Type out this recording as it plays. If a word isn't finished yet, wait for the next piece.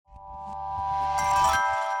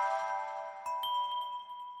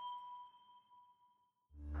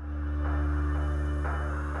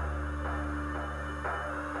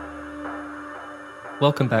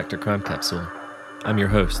Welcome back to Crime Capsule. I'm your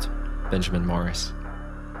host, Benjamin Morris.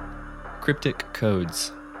 Cryptic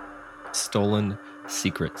codes, stolen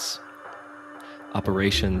secrets,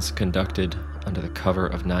 operations conducted under the cover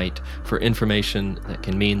of night for information that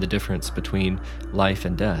can mean the difference between life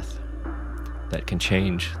and death, that can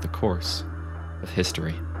change the course of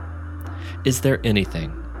history. Is there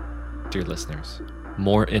anything, dear listeners,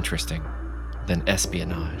 more interesting than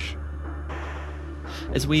espionage?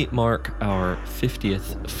 As we mark our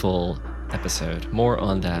 50th full episode, more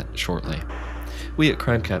on that shortly, we at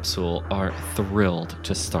Crime Capsule are thrilled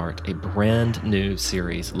to start a brand new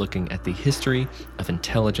series looking at the history of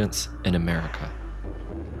intelligence in America.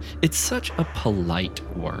 It's such a polite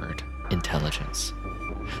word, intelligence,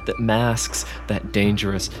 that masks that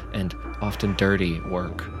dangerous and often dirty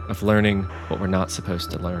work of learning what we're not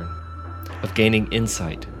supposed to learn, of gaining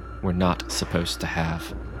insight we're not supposed to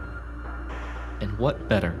have. And what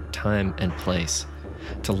better time and place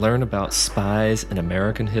to learn about spies in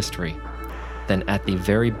American history than at the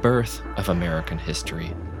very birth of American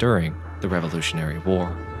history during the Revolutionary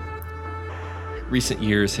War? Recent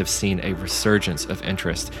years have seen a resurgence of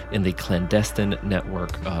interest in the clandestine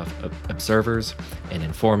network of observers and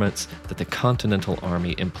informants that the Continental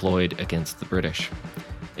Army employed against the British.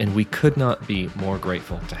 And we could not be more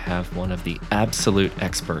grateful to have one of the absolute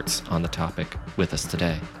experts on the topic with us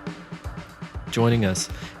today. Joining us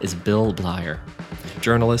is Bill Bleyer,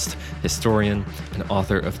 journalist, historian, and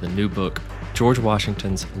author of the new book, George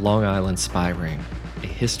Washington's Long Island Spy Ring, A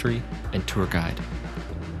History and Tour Guide,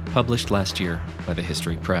 published last year by the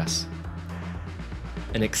History Press.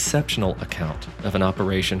 An exceptional account of an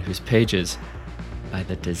operation whose pages, by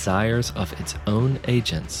the desires of its own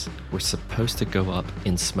agents, were supposed to go up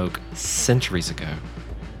in smoke centuries ago.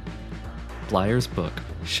 Bleyer's book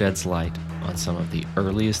sheds light on some of the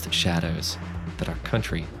earliest shadows that our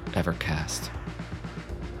country ever cast.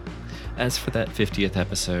 As for that 50th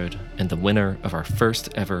episode and the winner of our first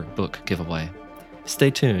ever book giveaway, stay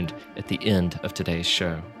tuned at the end of today's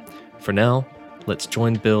show. For now, let's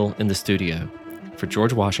join Bill in the studio for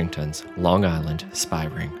George Washington's Long Island Spy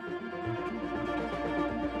Ring.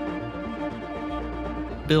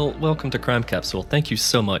 Bill, welcome to Crime Capsule. Thank you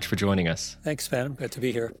so much for joining us. Thanks, Ben. I'm glad to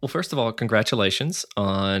be here. Well, first of all, congratulations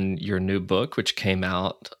on your new book, which came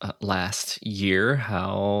out last year.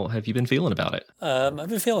 How have you been feeling about it? I've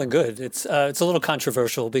been feeling good. It's a little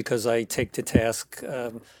controversial because I take to task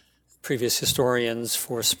previous historians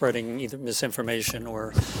for spreading either misinformation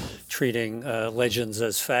or treating legends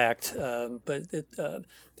as fact.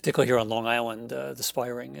 Particularly here on Long Island, the spy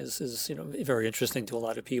ring is very interesting to a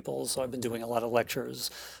lot of people. So I've been doing a lot of lectures.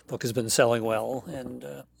 Book has been selling well, and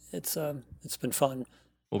it's been fun.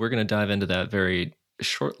 Well, we're going to dive into that very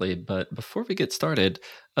shortly, but before we get started,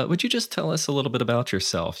 would you just tell us a little bit about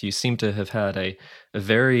yourself? You seem to have had a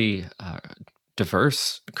very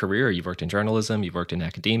diverse career. You've worked in journalism, you've worked in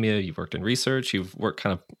academia, you've worked in research, you've worked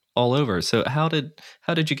kind of all over. So how did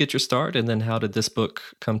you get your start, and then how did this book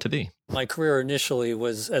come to be? My career initially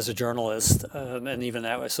was as a journalist, and even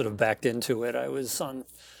that I sort of backed into it. I was on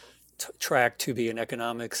track to be an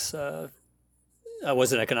economics. I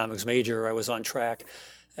was an economics major. I was on track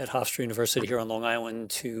at Hofstra University here on Long Island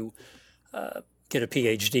to get a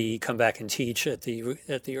PhD, come back and teach at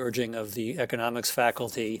the urging of the economics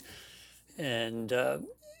faculty, and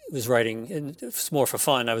was writing, and it's more for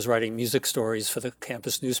fun, I was writing music stories for the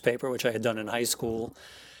campus newspaper, which I had done in high school.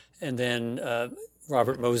 And then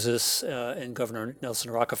Robert Moses and Governor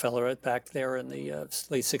Nelson Rockefeller back there in the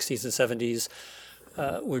late 60s and 70s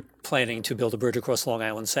were planning to build a bridge across Long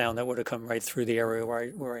Island Sound that would have come right through the area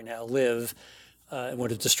where I now live and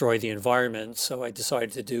would have destroyed the environment. So I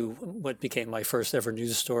decided to do what became my first ever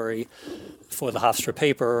news story for the Hofstra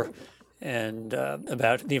paper, and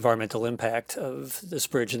about the environmental impact of this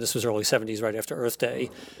bridge. And this was early 70s, right after Earth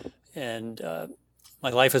Day. And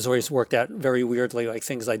my life has always worked out very weirdly, like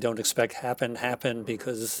things I don't expect happen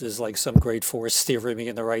because there's like some great force steering me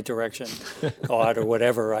in the right direction, God or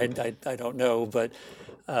whatever, I don't know. But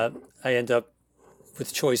I end up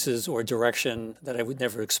with choices or direction that I would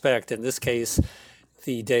never expect. In this case,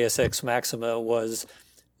 the Deus Ex Maxima was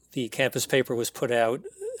the campus paper was put out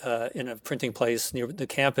in a printing place near the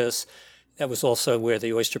campus. That was also where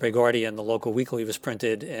the Oyster Bay Guardian, the local weekly, was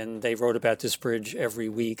printed, and they wrote about this bridge every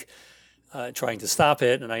week, trying to stop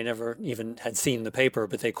it. And I never even had seen the paper,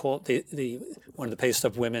 but they called one of the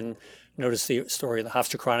paste-up women noticed the story in the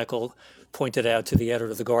Hofstra Chronicle, pointed out to the editor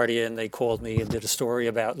of the Guardian. They called me and did a story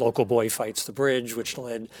about local boy fights the bridge, which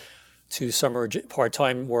led to summer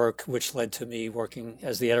part-time work, which led to me working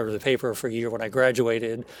as the editor of the paper for a year when I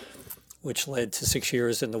graduated, which led to 6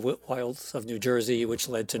 years in the wilds of New Jersey, which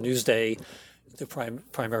led to Newsday, the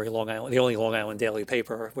primary Long Island, the only Long Island daily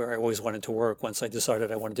paper where I always wanted to work once I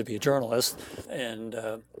decided I wanted to be a journalist. And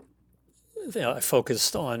I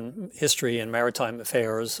focused on history and maritime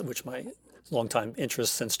affairs, which my longtime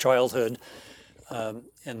interest since childhood. And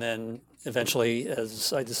then eventually,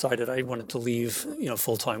 as I decided I wanted to leave,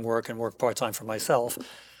 full-time work and work part-time for myself,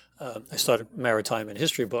 I started maritime and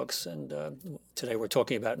history books, and today we're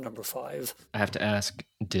talking about number 5. I have to ask,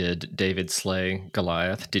 did David slay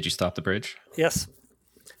Goliath? Did you stop the bridge? Yes,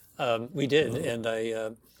 we did, and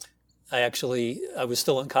I was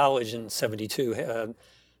still in college in '72.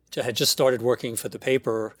 I had just started working for the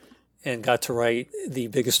paper and got to write the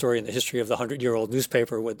biggest story in the history of the 100-year-old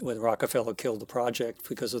newspaper when Rockefeller killed the project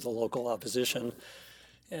because of the local opposition.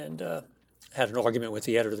 And had an argument with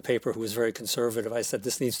the editor of the paper who was very conservative. I said,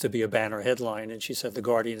 this needs to be a banner headline. And she said, The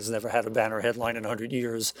Guardian has never had a banner headline in 100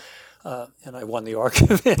 years. And I won the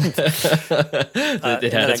argument. And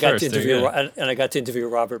I got to interview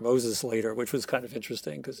Robert Moses later, which was kind of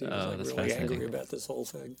interesting because he was really angry about this whole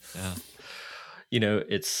thing. Yeah.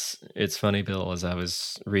 It's funny, Bill, as I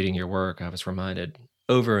was reading your work, I was reminded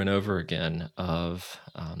over and over again of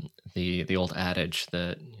the old adage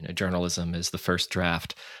that journalism is the first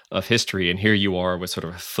draft of history, and here you are with sort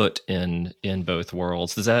of a foot in both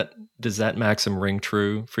worlds. Does that maxim ring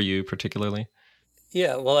true for you particularly?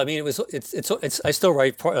 Yeah, well, I mean, it's. I still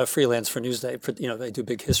write freelance for Newsday. They do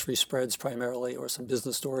big history spreads primarily, or some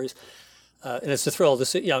business stories. And it's a thrill to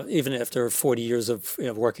see, even after 40 years of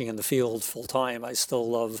working in the field full time, I still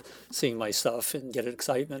love seeing my stuff and get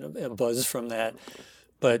excitement and buzz from that.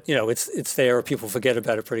 But, it's there. People forget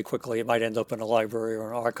about it pretty quickly. It might end up in a library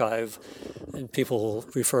or an archive, and people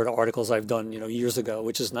refer to articles I've done, years ago,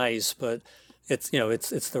 which is nice. But it's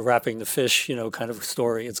the wrapping the fish, kind of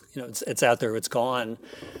story. It's out there. It's gone.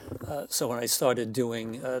 So when I started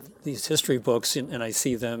doing these history books, and I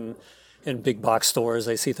see them in big box stores,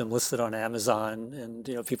 I see them listed on Amazon,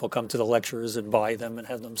 and people come to the lectures and buy them and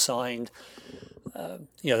have them signed.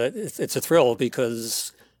 It's a thrill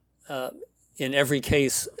because in every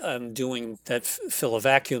case I'm doing that fill a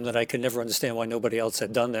vacuum that I could never understand why nobody else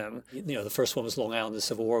had done them. The first one was Long Island, the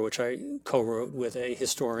Civil War, which I co-wrote with a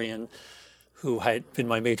historian who had been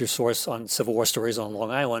my major source on Civil War stories on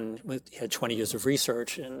Long Island. He had 20 years of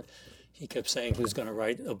research, and he kept saying he was going to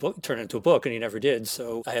write a book, turn it into a book, and he never did.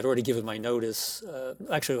 So I had already given my notice.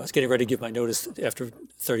 Actually, I was getting ready to give my notice after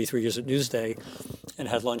 33 years at Newsday, and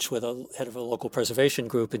had lunch with a head of a local preservation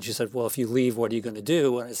group. And she said, well, if you leave, what are you going to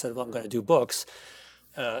do? And I said, well, I'm going to do books.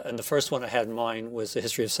 And the first one I had in mind was the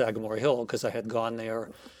history of Sagamore Hill, because I had gone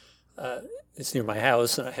there. It's near my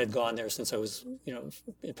house, and I had gone there since I was,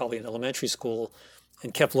 probably in elementary school,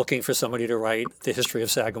 and kept looking for somebody to write the history of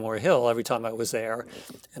Sagamore Hill every time I was there.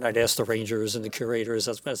 And I'd ask the rangers and the curators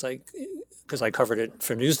because I covered it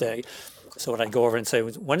for Newsday. So when I'd go over and say,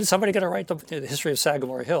 when is somebody going to write the history of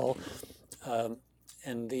Sagamore Hill?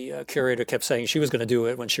 And the curator kept saying she was going to do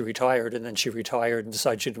it when she retired, and then she retired and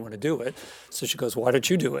decided she didn't want to do it. So she goes, why don't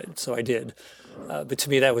you do it? So I did. But to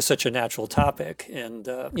me, that was such a natural topic. And,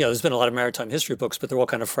 there's been a lot of maritime history books, but they're all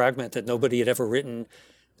kind of fragmented. Nobody had ever written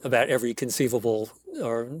about every conceivable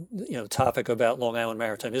or topic about Long Island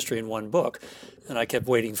maritime history in one book, and I kept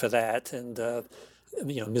waiting for that. And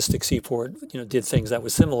Mystic Seaport did things that were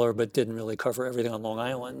similar, but didn't really cover everything on Long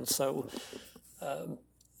Island. So,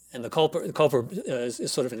 and the Culper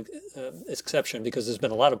is sort of an exception because there's been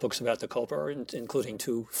a lot of books about the Culper, including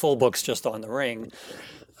 2 full books just on the ring.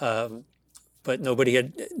 But nobody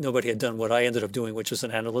had done what I ended up doing, which is an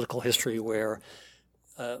analytical history where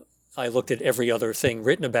I looked at every other thing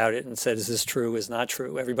written about it and said, is this true, is not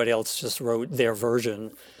true? Everybody else just wrote their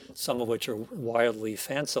version, some of which are wildly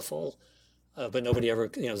fanciful, but nobody ever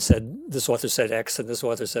said, this author said X and this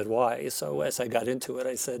author said Y. So as I got into it,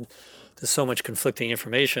 I said, there's so much conflicting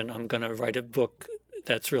information, I'm going to write a book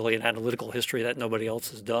that's really an analytical history that nobody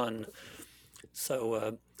else has done.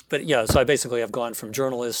 So, so I basically have gone from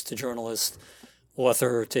journalist to journalist,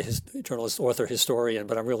 author to journalist, author, historian,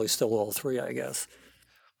 but I'm really still all 3, I guess.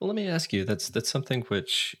 Well, let me ask you, that's something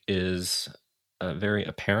which is very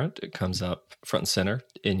apparent. It comes up front and center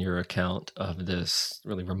in your account of this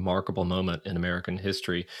really remarkable moment in American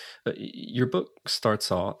history. Your book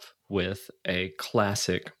starts off with a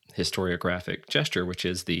classic historiographic gesture, which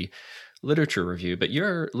is the literature review. But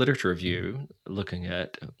your literature review, looking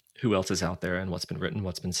at who else is out there and what's been written,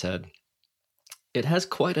 what's been said, it has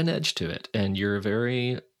quite an edge to it. And you're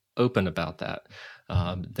very open about that.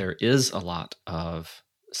 There is a lot of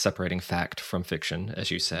separating fact from fiction, as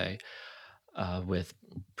you say, with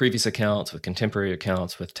previous accounts, with contemporary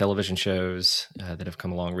accounts, with television shows that have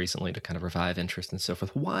come along recently to kind of revive interest and so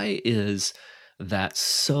forth. Why is that's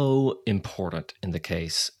so important in the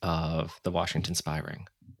case of the Washington spy ring?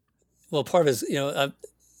 Well, part of it is,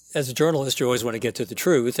 as a journalist, you always want to get to the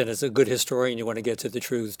truth, and as a good historian, you want to get to the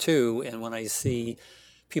truth too. And when I see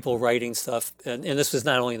people writing stuff, and this was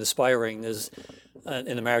not only in the spy ring, there's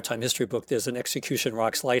in the maritime history book, there's an Execution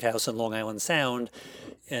Rocks lighthouse in Long Island Sound,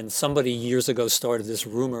 and somebody years ago started this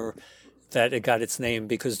rumor that it got its name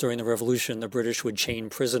because during the Revolution, the British would chain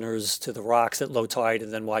prisoners to the rocks at low tide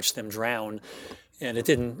and then watch them drown. And it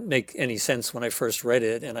didn't make any sense when I first read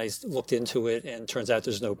it, and I looked into it, and it turns out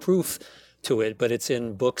there's no proof to it, but it's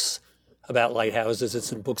in books about lighthouses,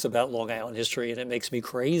 it's in books about Long Island history, and it makes me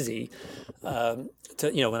crazy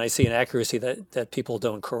when I see an accuracy that people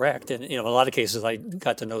don't correct. And in a lot of cases, I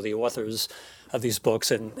got to know the authors of these books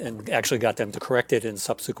and actually got them to correct it in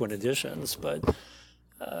subsequent editions. But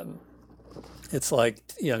it's like,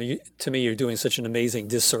 to me, you're doing such an amazing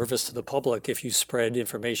disservice to the public if you spread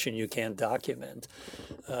information you can't document.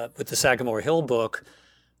 With the Sagamore Hill book,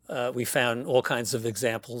 we found all kinds of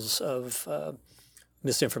examples of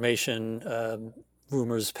misinformation,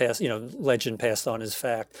 rumors passed, legend passed on as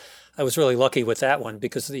fact. I was really lucky with that one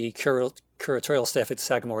because the curatorial staff at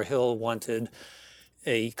Sagamore Hill wanted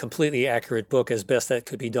a completely accurate book as best that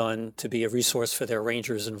could be done to be a resource for their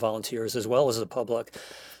rangers and volunteers as well as the public.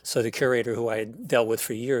 So the curator, who I had dealt with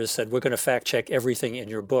for years, said, we're going to fact check everything in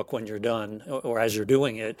your book when you're done or as you're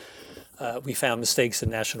doing it. We found mistakes in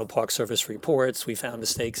National Park Service reports. We found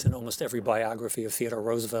mistakes in almost every biography of Theodore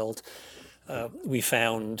Roosevelt. We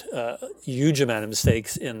found a huge amount of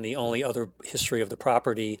mistakes in the only other history of the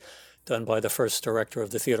property done by the first director of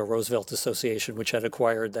the Theodore Roosevelt Association, which had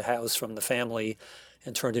acquired the house from the family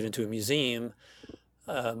and turned it into a museum.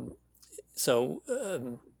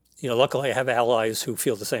 Luckily I have allies who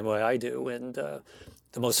feel the same way I do. And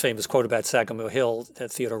the most famous quote about Sagamore Hill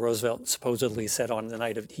that Theodore Roosevelt supposedly said on the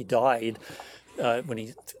night he died, when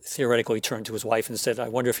he theoretically turned to his wife and said, I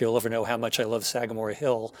wonder if you'll ever know how much I love Sagamore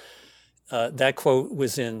Hill. That quote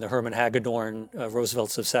was in the Herman Hagedorn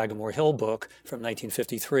Roosevelt's of Sagamore Hill book from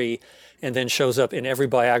 1953, and then shows up in every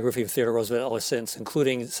biography of Theodore Roosevelt ever since,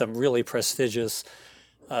 including some really prestigious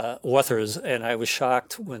authors. And I was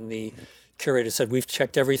shocked when the curator said, we've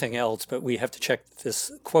checked everything else, but we have to check this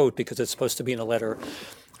quote because it's supposed to be in a letter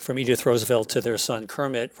from Edith Roosevelt to their son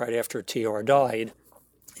Kermit right after TR died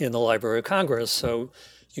in the Library of Congress. So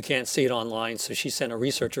you can't see it online. So she sent a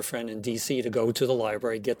researcher friend in D.C. to go to the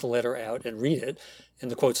library, get the letter out and read it, and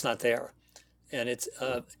the quote's not there. And it's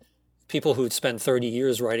people who'd spent 30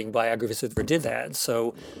 years writing biographies that never did that.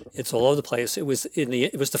 So it's all over the place. It was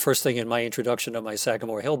the first thing in my introduction of my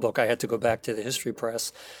Sagamore Hill book. I had to go back to the history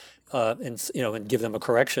press and give them a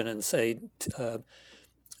correction and say,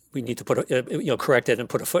 we need to correct it and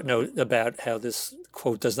put a footnote about how this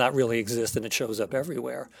quote does not really exist and it shows up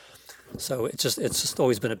everywhere. So it's just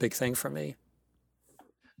always been a big thing for me.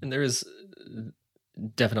 And there is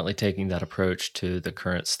definitely taking that approach to the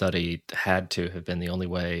current study had to have been the only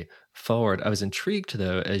way forward. I was intrigued,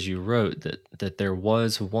 though, as you wrote, that there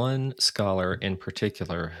was one scholar in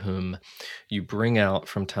particular whom you bring out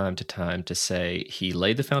from time to time to say he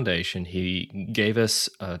laid the foundation. He gave us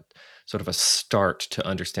a sort of a start to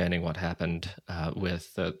understanding what happened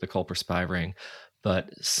with the Culper spy ring. But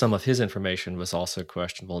some of his information was also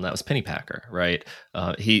questionable, and that was Pennypacker, right?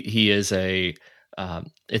 He is a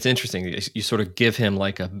it's interesting. You sort of give him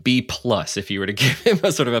like a B+ if you were to give him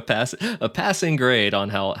a sort of a passing grade on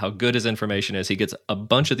how good his information is. He gets a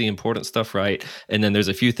bunch of the important stuff right, and then there's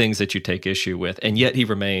a few things that you take issue with, and yet he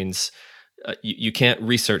remains. You can't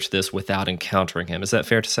research this without encountering him. Is that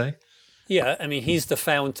fair to say? Yeah, I mean, he's the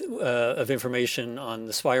fount of information on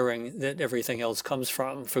the spy ring that everything else comes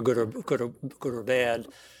from, for good or bad.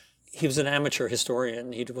 He was an amateur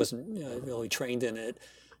historian. He wasn't really trained in it,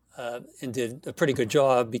 and did a pretty good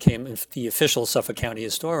job. Became the official Suffolk County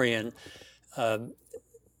historian.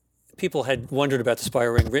 People had wondered about the spy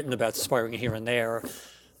ring, written about the spy ring here and there,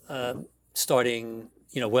 starting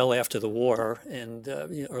well after the war in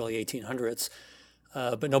the early 1800s.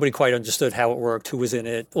 But nobody quite understood how it worked, who was in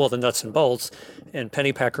it, all the nuts and bolts. And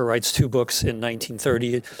Pennypacker writes 2 books in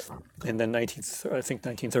 1930 and then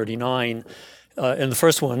 1939. In the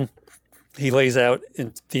first one, he lays out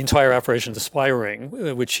the entire operation of the spy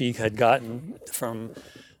ring, which he had gotten from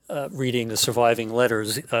reading the surviving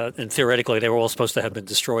letters. And theoretically, they were all supposed to have been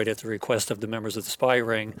destroyed at the request of the members of the spy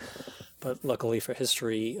ring. But luckily for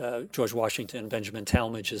history, George Washington, Benjamin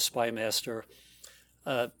Talmadge, his spy master,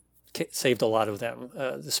 saved a lot of them.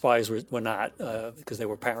 The spies were not, because they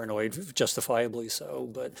were paranoid, justifiably so.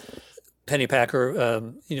 But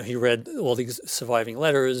Pennypacker, he read all these surviving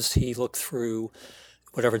letters. He looked through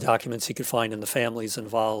whatever documents he could find in the families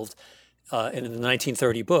involved, And in the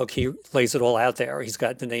 1930 book, he lays it all out there. He's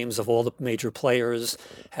got the names of all the major players,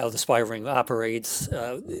 how the spy ring operates,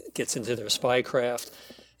 gets into their spycraft.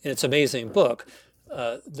 And it's an amazing book.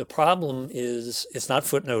 The problem is it's not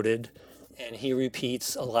footnoted, and he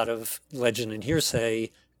repeats a lot of legend and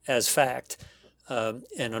hearsay as fact. And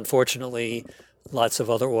unfortunately, lots of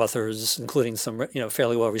other authors, including some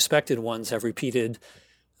fairly well-respected ones, have repeated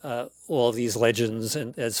all of these legends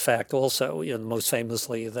and as fact also. Most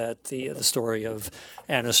famously that the story of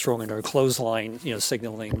Anna Strong and her clothesline,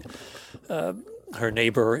 signaling her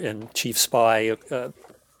neighbor and chief spy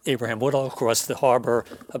Abraham Woodall across the harbor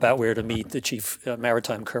about where to meet the chief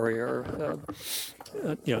maritime courier,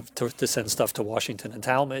 to send stuff to Washington and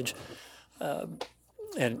Talmadge. And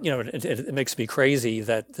it makes me crazy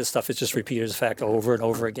that this stuff is just repeated as fact over and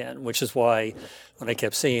over again, which is why when I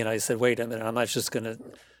kept seeing it, I said, wait a minute, I'm not just going to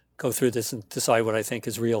go through this and decide what I think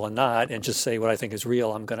is real and not, and just say what I think is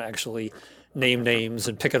real. I'm going to actually name names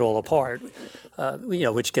and pick it all apart,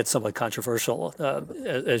 which gets somewhat controversial.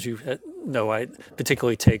 As you know, I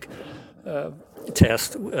particularly take to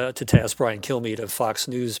task Brian Kilmeade of Fox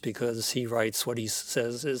News because he writes what he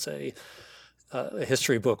says is a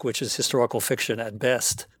history book, which is historical fiction at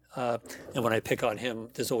best. And when I pick on him,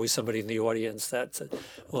 there's always somebody in the audience that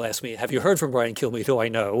will ask me, have you heard from Brian Kilmeade, who I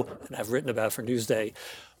know and have written about for Newsday?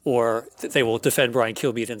 Or they will defend Brian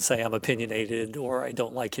Kilmeade and say I'm opinionated, or I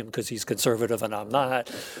don't like him because he's conservative and I'm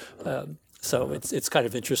not. So it's kind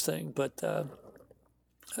of interesting, but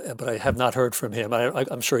I have not heard from him.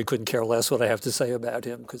 I'm sure he couldn't care less what I have to say about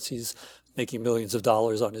him because he's making millions of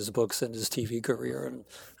dollars on his books and his TV career,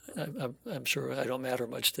 and I'm sure I don't matter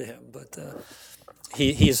much to him. But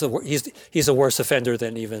he's a worse offender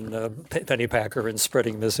than even Pennypacker in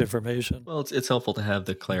spreading misinformation. Well, it's helpful to have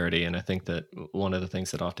the clarity, and I think that one of the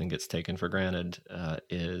things that often gets taken for granted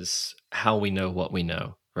is how we know what we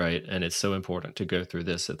know, right? And it's so important to go through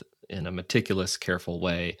this in a meticulous, careful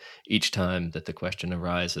way each time that the question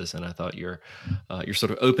arises. And I thought your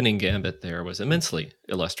sort of opening gambit there was immensely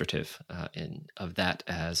illustrative of that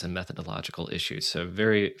as a methodological issue. So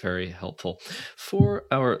very, very helpful. For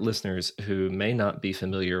our listeners who may not be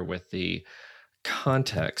familiar with the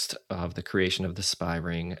context of the creation of the spy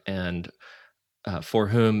ring, and for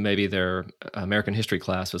whom maybe their American history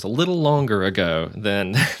class was a little longer ago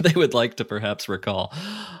than they would like to perhaps recall,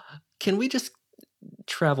 can we just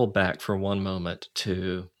travel back for one moment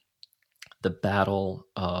to the Battle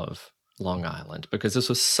of Long Island? Because this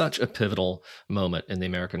was such a pivotal moment in the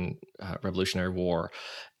American Revolutionary War.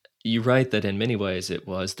 You write that in many ways it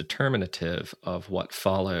was determinative of what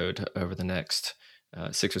followed over the next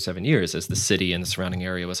 6 or 7 years as the city and the surrounding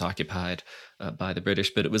area was occupied by the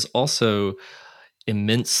British, but it was also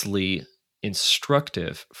immensely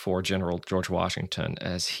instructive for General George Washington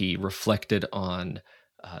as he reflected on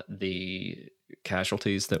the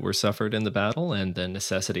casualties that were suffered in the battle and the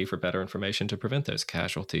necessity for better information to prevent those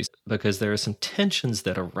casualties, because there are some tensions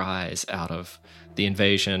that arise out of the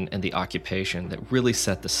invasion and the occupation that really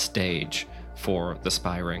set the stage for the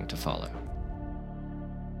spy ring to follow.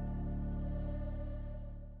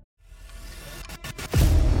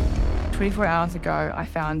 24 hours ago, I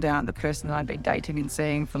found out the person that I'd been dating and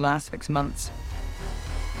seeing for the last 6 months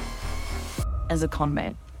is a con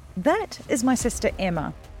man. That is my sister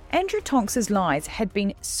Emma. Andrew Tonks's lies had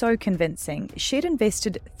been so convincing, she'd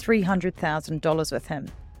invested $300,000 with him.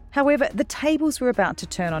 However, the tables were about to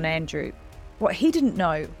turn on Andrew. What he didn't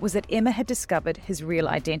know was that Emma had discovered his real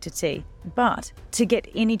identity. But to get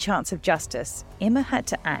any chance of justice, Emma had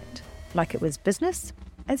to act like it was business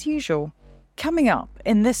as usual. Coming up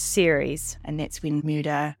in this series, And that's when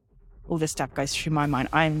murder, all this stuff goes through my mind.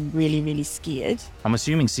 I'm really, really scared. I'm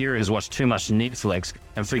assuming Sarah has watched too much Netflix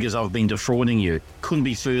and figures I've been defrauding you. Couldn't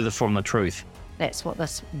be further from the truth. That's what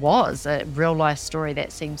this was, a real-life story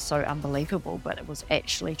that seems so unbelievable, but it was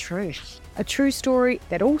actually true. a true story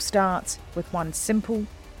that all starts with one simple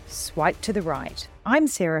swipe to the right. I'm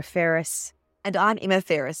Sarah Ferris. And I'm Emma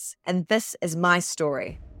Ferris, and this is my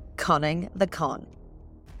story, Conning the Con.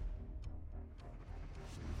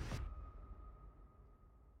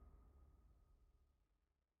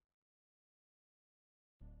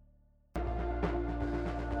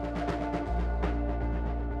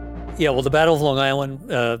 Yeah, well, the Battle of Long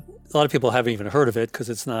Island, a lot of people haven't even heard of it because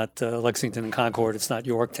it's not Lexington and Concord, it's not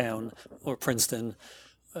Yorktown or Princeton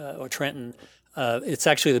or Trenton. It's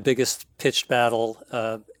actually the biggest pitched battle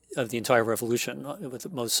of the entire Revolution,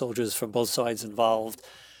 with most soldiers from both sides involved.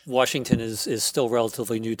 Washington is still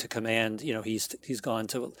relatively new to command. You know, he's gone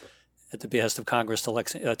to, at the behest of Congress,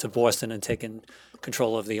 to Boston and taken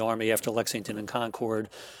control of the army after Lexington and Concord.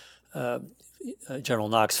 General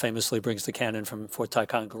Knox famously brings the cannon from Fort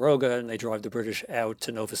Ticonderoga, and they drive the British out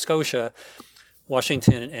to Nova Scotia.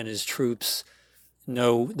 Washington and his troops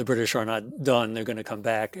know the British are not done. They're going to come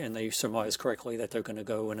back, and they surmise correctly that they're going to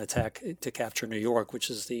go and attack to capture New York, which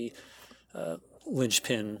is the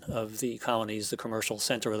linchpin of the colonies, the commercial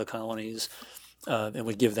center of the colonies, and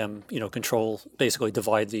would give them, control, basically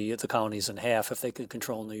divide the colonies in half if they could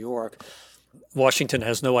control New York. Washington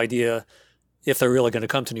has no idea if they're really going to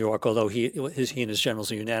come to New York, although he and his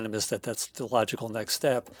generals are unanimous that that's the logical next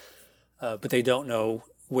step. But they don't know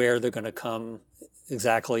where they're going to come,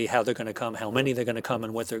 exactly how they're going to come, how many they're going to come,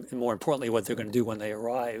 and more importantly, what they're going to do when they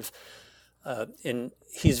arrive. And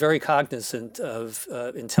he's very cognizant of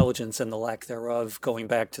intelligence and the lack thereof going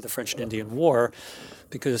back to the French and Indian War,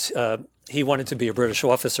 because he wanted to be a British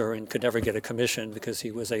officer and could never get a commission because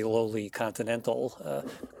he was a lowly continental,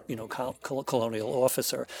 colonial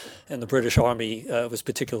officer. And the British Army was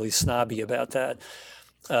particularly snobby about that.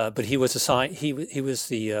 But he was assigned. He was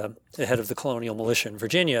the head of the colonial militia in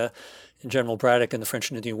Virginia. And General Braddock in the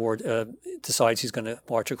French and Indian War decides he's going to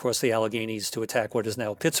march across the Alleghenies to attack what is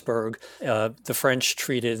now Pittsburgh. The French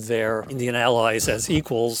treated their Indian allies as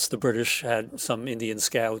equals. The British had some Indian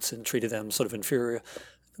scouts and treated them sort of inferior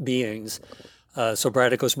beings. So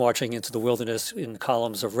Braddock goes marching into the wilderness in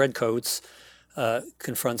columns of redcoats,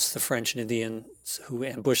 confronts the French and Indians who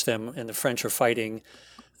ambush them, and the French are fighting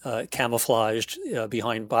camouflaged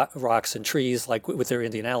behind rocks and trees, like with their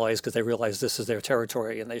Indian allies, because they realize this is their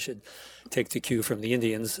territory and they should take the cue from the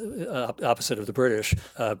Indians, opposite of the British.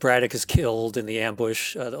 Braddock is killed in the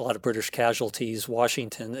ambush, a lot of British casualties.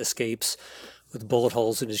 Washington escapes with bullet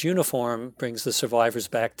holes in his uniform, brings the survivors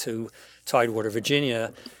back to Tidewater,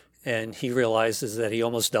 Virginia, and he realizes that he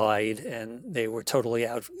almost died and they were totally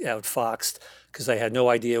outfoxed because they had no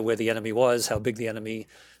idea where the enemy was, how big the enemy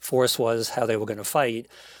force was, how they were going to fight.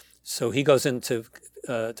 So he goes into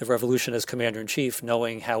the revolution as commander-in-chief,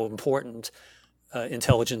 knowing how important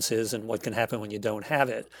intelligence is and what can happen when you don't have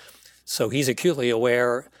it. So he's acutely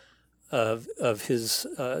aware of his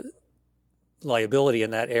liability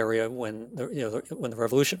in that area when the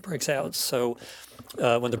revolution breaks out. So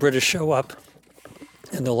when the British show up,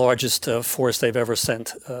 and the largest force they've ever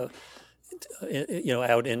sent, out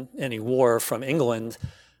in any war from England,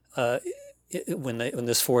 when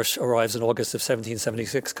this force arrives in August of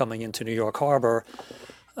 1776, coming into New York Harbor,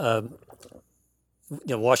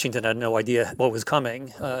 Washington had no idea what was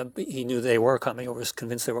coming. He knew they were coming, or was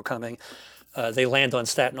convinced they were coming. They land on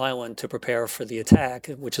Staten Island to prepare for the attack,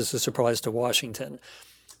 which is a surprise to Washington.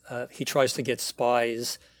 He tries to get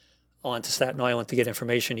spies onto Staten Island to get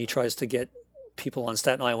information. He tries to get people on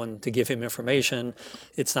Staten Island to give him information.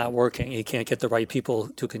 It's not working. He can't get the right people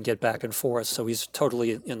who can get back and forth, so he's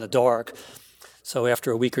totally in the dark. So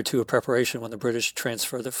after a week or two of preparation, when the British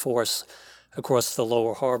transfer the force across the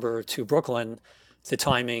lower harbor to Brooklyn, the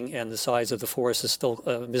timing and the size of the force is still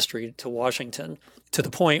a mystery to Washington, to the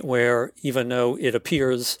point where even though it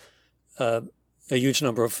appears a huge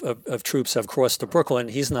number of troops have crossed to Brooklyn,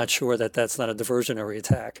 he's not sure that that's not a diversionary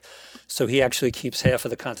attack. So he actually keeps half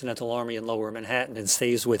of the Continental Army in lower Manhattan and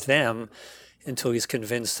stays with them until he's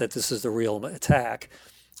convinced that this is the real attack.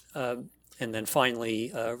 And then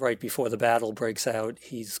finally, right before the battle breaks out,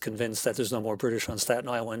 he's convinced that there's no more British on Staten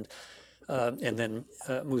Island, and then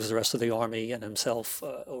moves the rest of the army and himself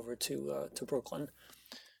over to Brooklyn.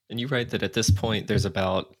 And you write that at this point, there's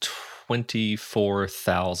about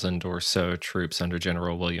 24,000 or so troops under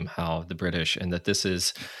General William Howe, the British, and that this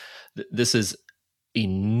is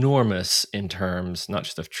enormous in terms not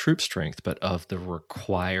just of troop strength, but of the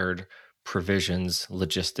required provisions,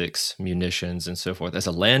 logistics, munitions, and so forth. As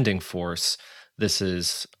a landing force, this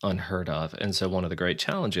is unheard of. And so one of the great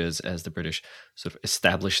challenges as the British sort of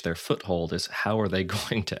establish their foothold is how are they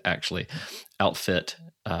going to actually outfit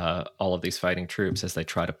all of these fighting troops as they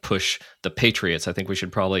try to push the Patriots. I think we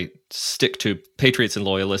should probably stick to Patriots and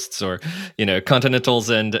Loyalists, or, Continentals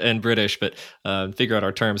and British, but figure out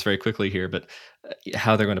our terms very quickly here. But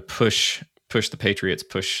how they're going to push the Patriots,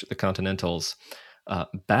 push the Continentals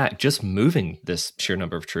back. Just moving this sheer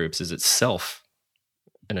number of troops is itself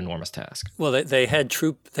an enormous task. Well, they had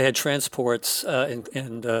transports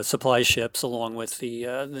and supply ships along with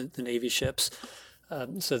the Navy ships.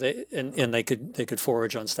 So they could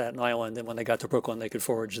forage on Staten Island, and when they got to Brooklyn, they could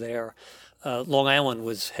forage there. Long Island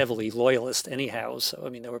was heavily Loyalist anyhow, so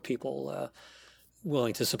there were people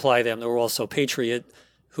willing to supply them. There were also Patriot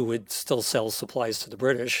who would still sell supplies to the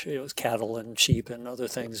British. It was cattle and sheep and other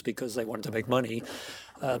things because they wanted to make money.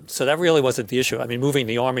 So that really wasn't the issue. Moving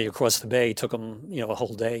the army across the bay took them, a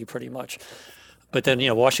whole day pretty much. But then,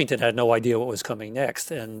 Washington had no idea what was coming next,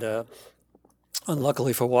 and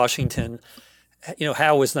unluckily for Washington,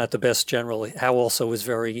 Howe was not the best general. Howe also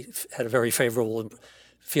had a very favorable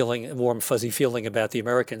feeling, warm, fuzzy feeling about the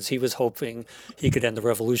Americans. He was hoping he could end the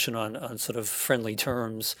revolution on sort of friendly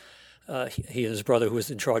terms. He and his brother, who was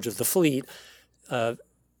in charge of the fleet,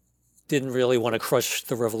 didn't really want to crush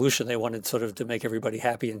the revolution. They wanted sort of to make everybody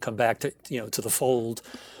happy and come back to the fold.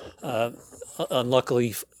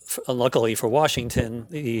 Unluckily for Washington,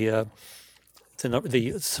 the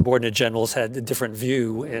subordinate generals had a different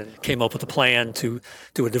view and came up with a plan to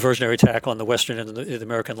do a diversionary attack on the western end of the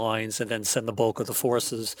American lines and then send the bulk of the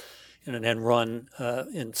forces in an end run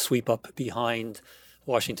and sweep up behind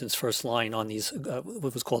Washington's first line on these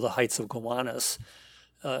what was called the Heights of Gowanus.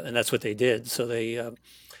 And that's what they did. So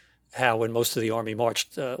Howe and most of the army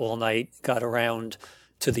marched all night, got around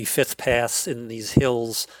to the fifth pass in these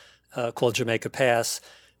hills called Jamaica Pass.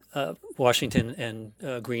 Washington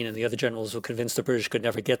and Greene and the other generals were convinced the British could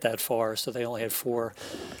never get that far, so they only had 4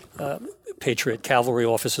 Patriot cavalry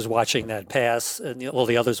officers watching that pass, and all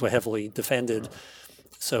the others were heavily defended.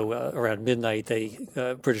 So around midnight,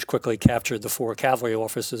 British quickly captured the 4 cavalry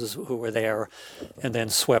officers who were there, and then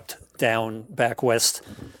swept down back west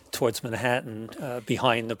towards Manhattan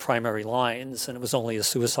behind the primary lines. And it was only a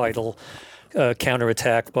suicidal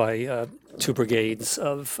counterattack by 2 brigades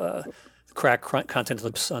of crack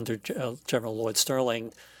Continentalists under General Lord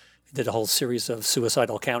Sterling. He did a whole series of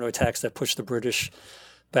suicidal counterattacks that pushed the British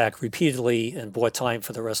back repeatedly and bought time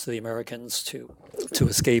for the rest of the Americans to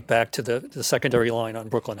escape back to the secondary line on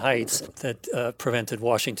Brooklyn Heights that prevented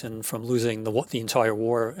Washington from losing the entire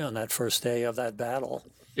war on that first day of that battle.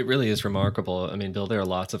 It really is remarkable. I mean, Bill, there are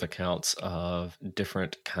lots of accounts of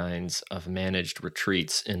different kinds of managed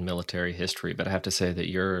retreats in military history, but I have to say that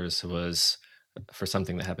yours was, for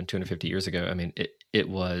something that happened 250 years ago, I mean, it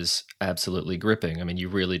was absolutely gripping. I mean, you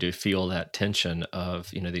really do feel that tension of,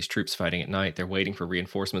 these troops fighting at night. They're waiting for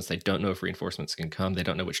reinforcements. They don't know if reinforcements can come. They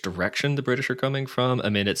don't know which direction the British are coming from. I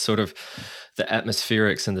mean, it's sort of the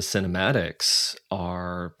atmospherics and the cinematics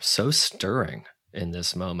are so stirring in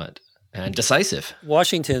this moment and decisive.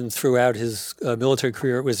 Washington, throughout his military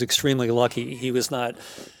career, was extremely lucky. He was not,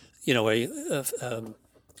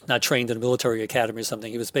 not trained in a military academy or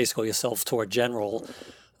something. He was basically a self-taught general,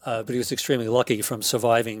 but he was extremely lucky from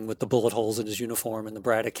surviving with the bullet holes in his uniform in the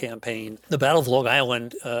Braddock campaign. The Battle of Long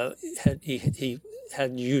Island, he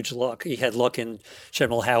had huge luck. He had luck in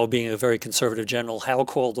General Howe being a very conservative general. Howe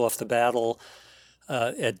called off the battle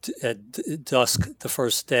at dusk the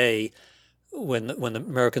first day when the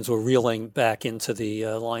Americans were reeling back into the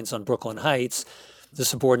lines on Brooklyn Heights. The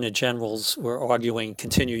subordinate generals were arguing,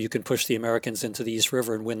 continue, you can push the Americans into the East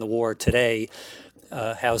River and win the war today.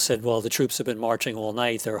 Howe said, well, the troops have been marching all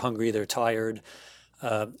night. They're hungry. They're tired.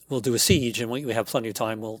 We'll do a siege, and we have plenty of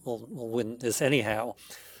time. We'll win this anyhow.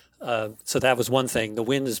 So that was one thing. The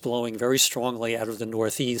wind is blowing very strongly out of the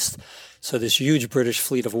northeast. So this huge British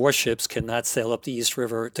fleet of warships cannot sail up the East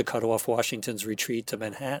River to cut off Washington's retreat to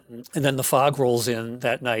Manhattan. And then the fog rolls in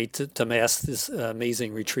that night to mask this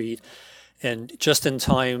amazing retreat. And just in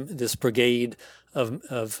time, this brigade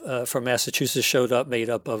from Massachusetts showed up, made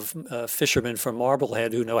up of fishermen from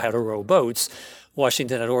Marblehead who know how to row boats.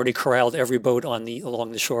 Washington had already corralled every boat along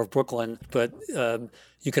the shore of Brooklyn, but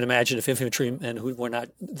you can imagine if infantrymen who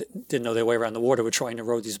didn't know their way around the water were trying to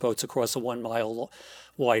row these boats across a 1 mile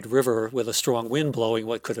wide river with a strong wind blowing,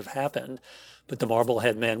 what could have happened. But the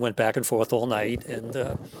Marblehead men went back and forth all night, and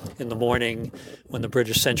in the morning, when the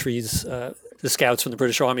British sentries, the scouts from the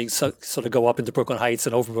British Army sort of go up into Brooklyn Heights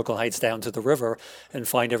and over Brooklyn Heights down to the river and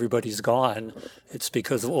find everybody's gone, it's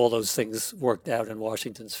because of all those things worked out in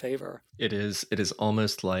Washington's favor. It is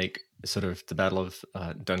almost like sort of the Battle of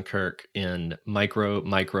Dunkirk in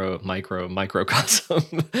microcosm,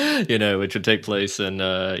 which would take place in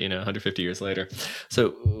 150 years later.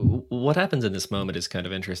 So what happens in this moment is kind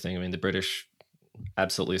of interesting. I mean, the British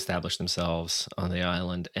absolutely established themselves on the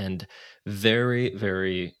island, and very,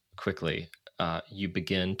 very quickly you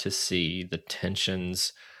begin to see the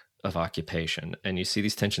tensions of occupation, and you see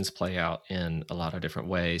these tensions play out in a lot of different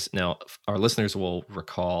ways. Now, our listeners will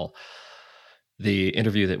recall the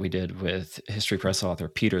interview that we did with History Press author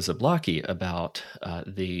Peter Zablocki about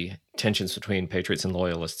the tensions between patriots and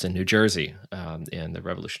loyalists in New Jersey in the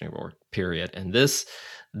Revolutionary War period. And this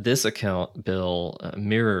account, Bill,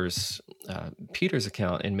 mirrors Peter's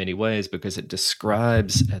account in many ways, because it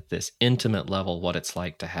describes at this intimate level what it's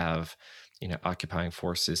like to have occupying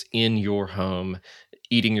forces in your home,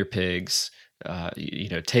 eating your pigs,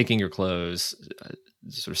 taking your clothes,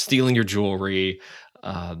 sort of stealing your jewelry.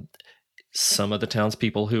 Some of the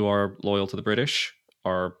townspeople who are loyal to the British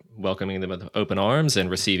are welcoming them with open arms and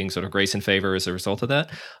receiving sort of grace and favor as a result of that.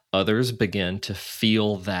 Others begin to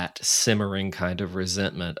feel that simmering kind of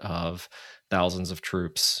resentment of thousands of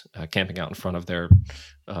troops camping out in front of their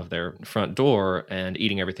front door and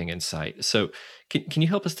eating everything in sight. So can you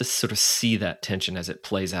help us to sort of see that tension as it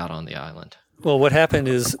plays out on the island? Well, what happened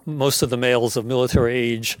is most of the males of military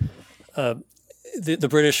age, the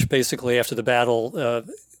British basically after the battle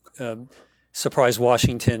surprised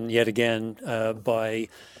Washington yet again by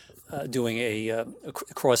doing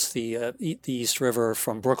across the East River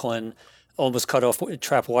from Brooklyn, almost cut off,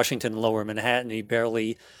 trap Washington in lower Manhattan. He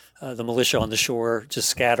barely, the militia on the shore just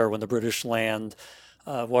scatter when the British land.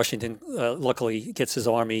 Washington luckily gets his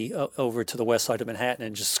army over to the west side of Manhattan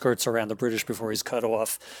and just skirts around the British before he's cut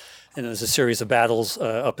off. And there's a series of battles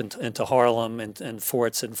up into Harlem and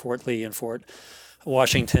forts in Fort Lee and Fort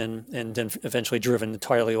Washington, and then eventually driven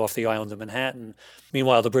entirely off the island of Manhattan.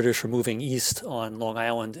 Meanwhile, the British are moving east on Long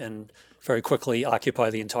Island and very quickly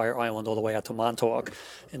occupy the entire island all the way out to Montauk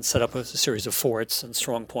and set up a series of forts and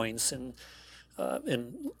strong points in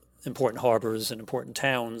important harbors and important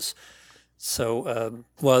towns. So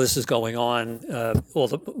while this is going on,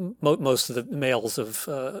 most of the males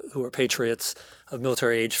who are patriots of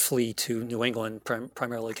military age flee to New England,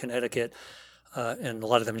 primarily Connecticut. And a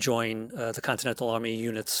lot of them join the Continental Army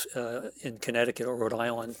units in Connecticut or Rhode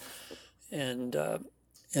Island. And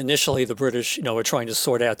initially, the British, were trying to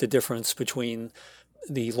sort out the difference between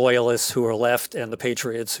the loyalists who were left and the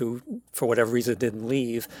patriots who, for whatever reason, didn't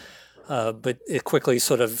leave. But it quickly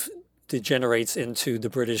sort of degenerates into the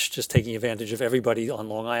British just taking advantage of everybody on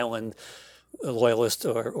Long Island, loyalist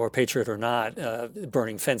or patriot or not,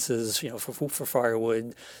 burning fences, for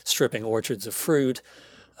firewood, stripping orchards of fruit.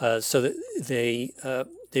 So that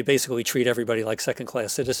they basically treat everybody like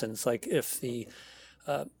second-class citizens. Like if you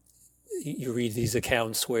read these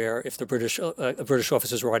accounts where if the British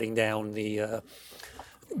officers riding down the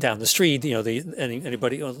street,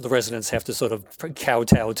 the residents have to sort of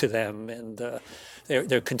kowtow to them, and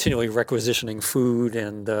they're continually requisitioning food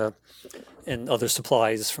and other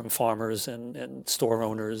supplies from farmers and store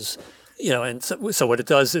owners. And so what it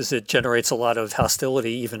does is it generates a lot of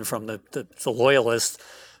hostility even from the loyalists,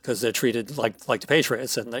 because they're treated like the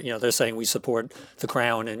patriots, and they're saying we support the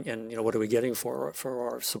crown, and what are we getting for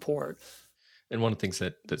our support? And one of the things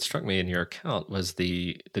that struck me in your account was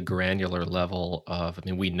the granular level of,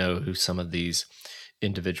 we know who some of these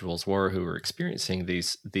individuals were who were experiencing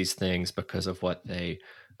these things because of what they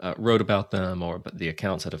wrote about them, but the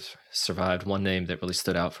accounts that have survived. One name that really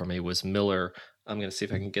stood out for me was Miller. I'm going to see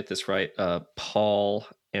if I can get this right. Paul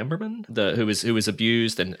Amberman, who was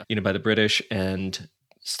abused and by the British and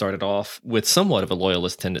started off with somewhat of a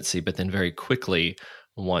loyalist tendency, but then very quickly,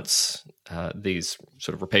 once these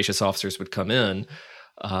sort of rapacious officers would come in,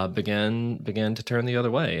 began to turn the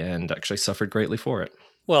other way and actually suffered greatly for it.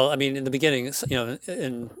 Well, in the beginning,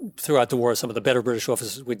 and throughout the war, some of the better British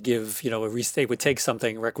officers would give, they would take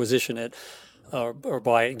something, requisition it, or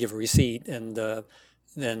buy it and give a receipt, and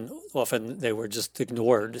then often they were just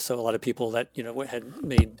ignored. So a lot of people that had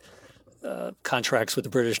made contracts with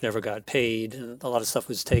the British never got paid, and a lot of stuff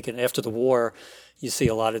was taken. After the war, you see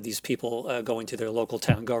a lot of these people going to their local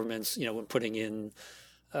town governments, and putting in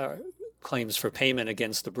claims for payment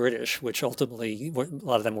against the British, which ultimately, a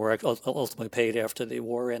lot of them were ultimately paid after the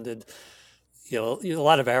war ended. A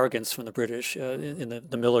lot of arrogance from the British. In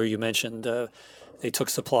the Miller you mentioned, they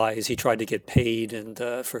took supplies. He tried to get paid, and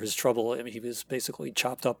for his trouble, he was basically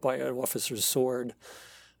chopped up by an officer's sword.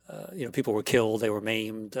 People were killed, they were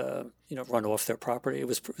maimed, run off their property. It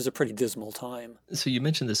was a pretty dismal time. So you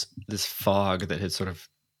mentioned this fog that had sort of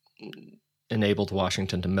enabled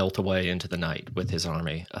Washington to melt away into the night with his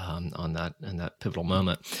army in that pivotal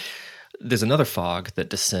moment. There's another fog that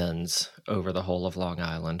descends over the whole of Long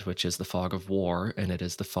Island, which is the fog of war, and it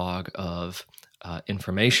is the fog of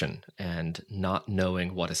information and not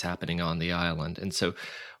knowing what is happening on the island. And so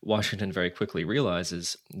Washington very quickly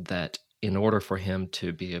realizes that in order for him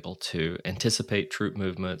to be able to anticipate troop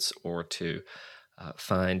movements or to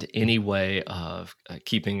find any way of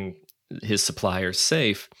keeping his suppliers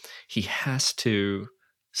safe, he has to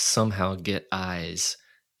somehow get eyes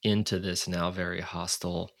into this now very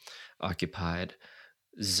hostile, occupied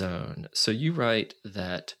zone. So you write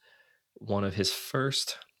that one of his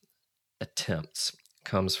first attempts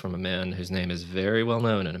comes from a man whose name is very well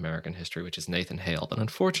known in American history, which is Nathan Hale. But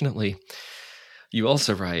unfortunately, you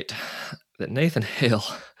also write that Nathan Hale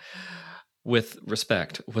with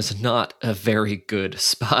respect, was not a very good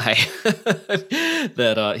spy.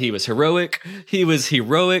 That he was heroic, he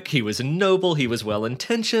was noble, he was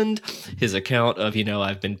well-intentioned. His account of,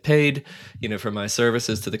 I've been paid, for my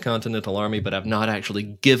services to the Continental Army, but I've not actually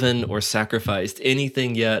given or sacrificed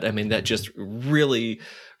anything yet. I mean, that just really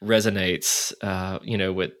resonates,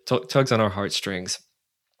 with tugs on our heartstrings.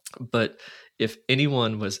 But if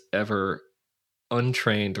anyone was ever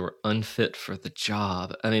untrained or unfit for the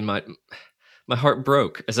job, I mean, my heart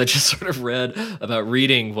broke as I just sort of read about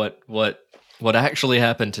reading what actually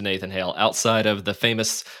happened to Nathan Hale outside of the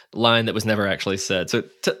famous line that was never actually said. So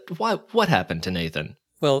what happened to Nathan?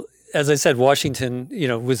 Well, as I said, Washington,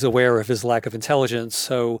 was aware of his lack of intelligence.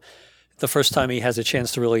 So the first time he has a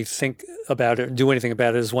chance to really think about it, do anything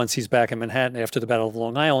about it, is once he's back in Manhattan after the Battle of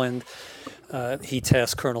Long Island. He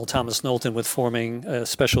tasked Colonel Thomas Knowlton with forming a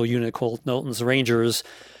special unit called Knowlton's Rangers,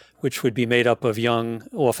 which would be made up of young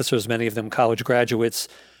officers, many of them college graduates,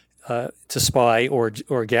 to spy or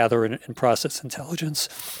gather and process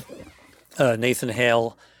intelligence. Nathan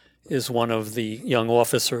Hale is one of the young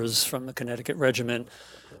officers from the Connecticut Regiment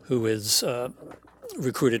who is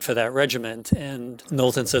recruited for that regiment. And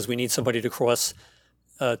Knowlton says, we need somebody to cross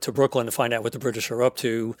to Brooklyn to find out what the British are up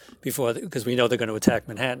to because we know they're going to attack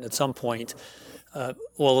Manhattan at some point.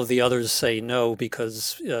 All of the others say no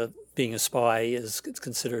because being a spy is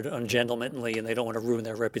considered ungentlemanly and they don't want to ruin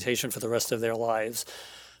their reputation for the rest of their lives.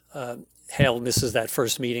 Hale misses that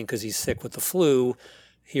first meeting because he's sick with the flu,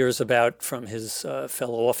 hears about from his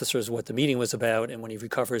fellow officers what the meeting was about, and when he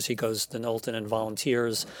recovers, he goes to Knowlton and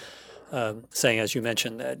volunteers, saying, as you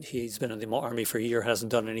mentioned, that he's been in the Army for a year,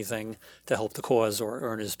 hasn't done anything to help the cause or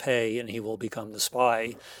earn his pay, and he will become the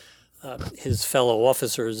spy. His fellow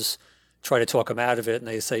officers try to talk him out of it, and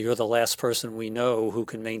they say, you're the last person we know who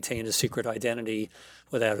can maintain a secret identity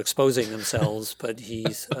without exposing themselves. But he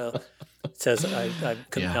says,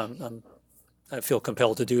 I feel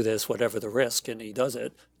compelled to do this, whatever the risk, and he does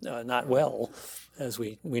it. Not well, as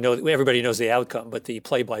we know. Everybody knows the outcome, but the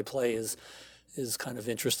play-by-play is kind of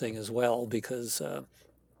interesting as well because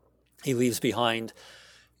he leaves behind.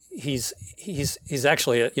 He's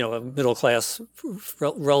actually a middle class,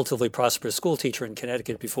 relatively prosperous school teacher in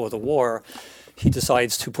Connecticut before the war. He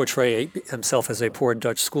decides to portray himself as a poor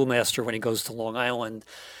Dutch schoolmaster when he goes to Long Island.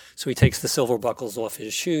 So he takes the silver buckles off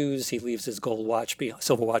his shoes. He leaves his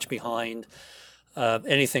silver watch behind.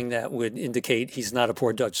 Anything that would indicate he's not a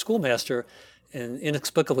poor Dutch schoolmaster, and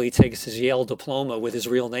inexplicably takes his Yale diploma with his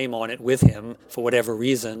real name on it with him for whatever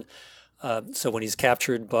reason. So when he's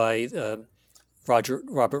captured by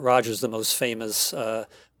Robert Rogers, the most famous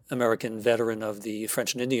American veteran of the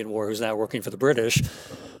French and Indian War, who's now working for the British,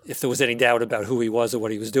 if there was any doubt about who he was or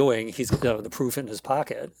what he was doing, he's the proof in his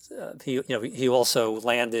pocket. He also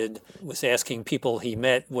was asking people he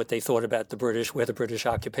met what they thought about the British, where the British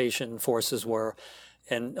occupation forces were,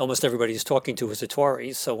 and almost everybody he's talking to is a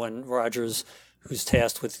Tory. So when Rogers, who's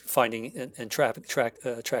tasked with finding and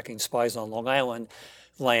tracking spies on Long Island,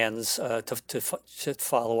 lands to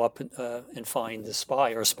follow up and find the spy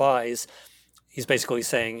or spies, he's basically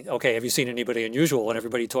saying, okay, have you seen anybody unusual? And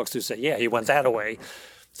everybody he talks to say, yeah, he went that away.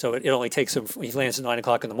 So it only takes him, he lands at 9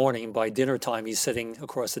 o'clock in the morning. By dinner time, he's sitting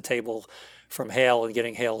across the table from Hale and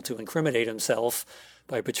getting Hale to incriminate himself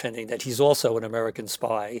by pretending that he's also an American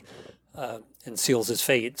spy and seals his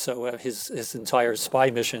fate. So his entire spy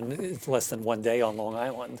mission is less than 1 day on Long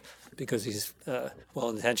Island because he's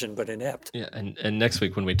well-intentioned but inept. Yeah, and next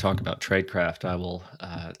week when we talk about tradecraft, I'm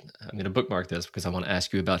going to bookmark this because I want to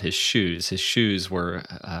ask you about his shoes. His shoes were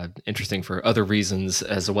interesting for other reasons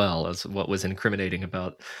as well as what was incriminating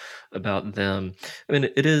about them. I mean,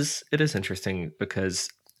 it is interesting because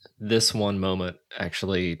this one moment,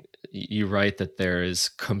 actually, you write that there is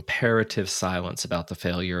comparative silence about the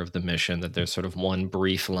failure of the mission, that there's sort of one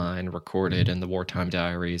brief line recorded in the wartime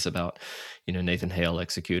diaries about, Nathan Hale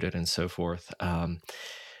executed and so forth. And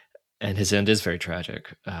his end is very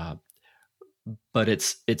tragic. But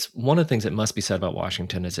it's one of the things that must be said about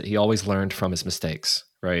Washington is that he always learned from his mistakes,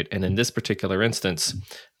 right? And in this particular instance,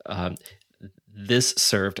 this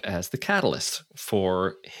served as the catalyst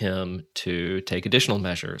for him to take additional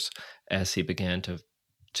measures as he began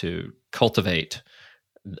to cultivate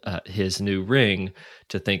his new ring,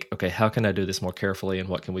 to think, okay, how can I do this more carefully and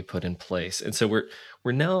what can we put in place? And so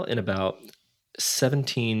we're now in about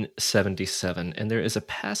 1777, and there is a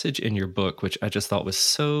passage in your book which I just thought was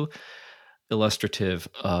so illustrative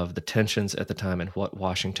of the tensions at the time and what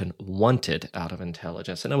Washington wanted out of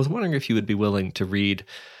intelligence. And I was wondering if you would be willing to read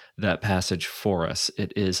that passage for us.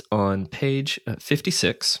 It is on page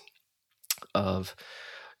 56 of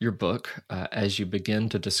your book as you begin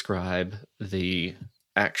to describe the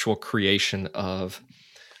actual creation of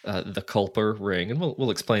the Culper ring, and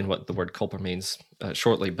we'll explain what the word Culper means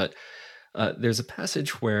shortly. But there's a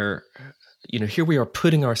passage where, here we are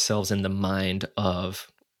putting ourselves in the mind of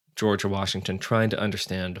George Washington, trying to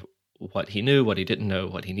understand what he knew, what he didn't know,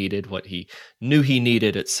 what he needed, what he knew he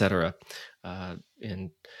needed, etc.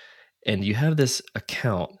 And you have this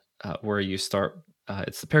account where you start.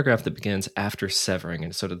 It's the paragraph that begins after severing,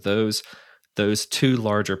 and sort of those two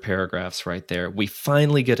larger paragraphs right there. We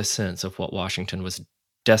finally get a sense of what Washington was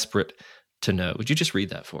desperate to know. Would you just read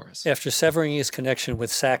that for us? After severing his connection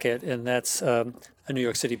with Sackett, and that's a New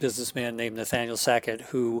York City businessman named Nathaniel Sackett,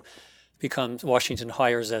 who becomes Washington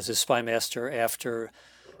hires as his spy master after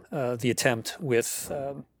the attempt with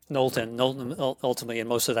Knowlton. Knowlton ultimately, and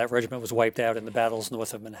most of that regiment was wiped out in the battles in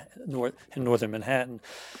northern Manhattan.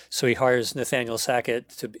 So he hires Nathaniel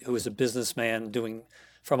Sackett, who is a businessman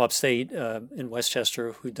from upstate in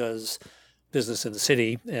Westchester, who does business in the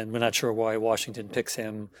city. And we're not sure why Washington picks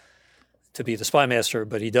him to be the spy master,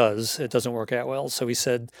 but he does. It doesn't work out well. So he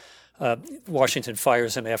said Washington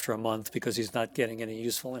fires him after a month because he's not getting any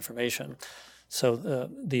useful information. So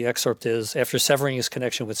the excerpt is, after severing his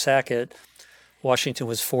connection with Sackett, Washington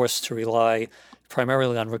was forced to rely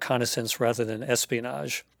primarily on reconnaissance rather than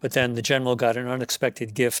espionage. But then the general got an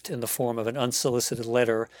unexpected gift in the form of an unsolicited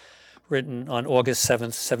letter written on August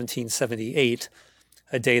 7th, 1778,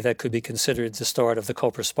 a day that could be considered the start of the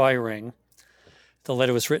Culper spy ring. The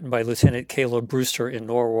letter was written by Lieutenant Caleb Brewster in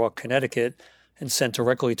Norwalk, Connecticut, and sent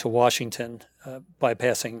directly to Washington,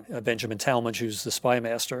 bypassing Benjamin Talmadge, who's the spy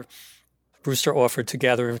master. Brewster offered to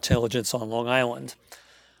gather intelligence on Long Island.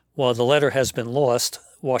 While the letter has been lost,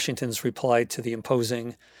 Washington's reply to the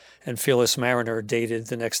imposing and fearless mariner dated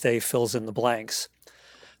the next day fills in the blanks.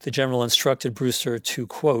 The general instructed Brewster to,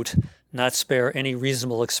 quote, not spare any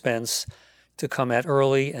reasonable expense to come at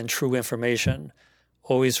early and true information,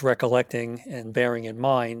 always recollecting and bearing in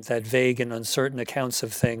mind that vague and uncertain accounts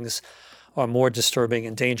of things are more disturbing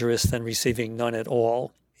and dangerous than receiving none at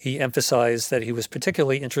all. He emphasized that he was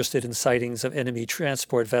particularly interested in sightings of enemy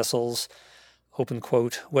transport vessels, open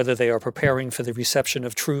quote, whether they are preparing for the reception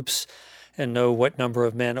of troops and know what number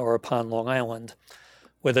of men are upon Long Island,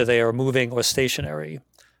 whether they are moving or stationary,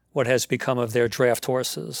 what has become of their draft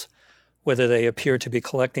horses, whether they appear to be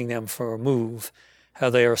collecting them for a move, how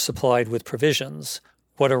they are supplied with provisions,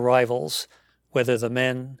 what arrivals, whether the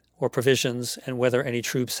men or provisions, and whether any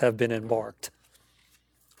troops have been embarked.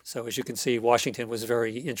 So as you can see, Washington was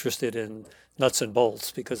very interested in nuts and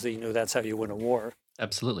bolts because he knew that's how you win a war.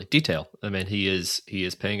 Absolutely. Detail. I mean, he is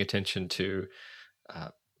paying attention to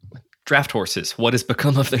draft horses. What has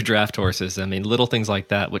become of their draft horses? I mean, little things like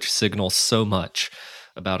that, which signal so much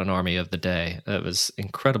about an army of the day. That was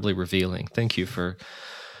incredibly revealing. Thank you for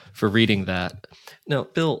reading that. Now,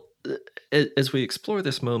 Bill, as we explore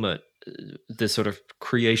this moment, this sort of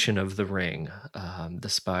creation of the ring, the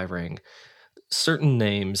spy ring, certain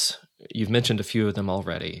names, you've mentioned a few of them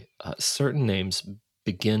already, certain names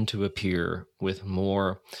begin to appear with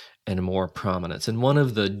more and more prominence. And one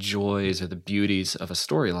of the joys or the beauties of a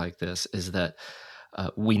story like this is that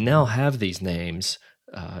we now have these names,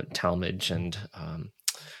 Talmadge and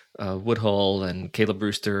Woodhull and Caleb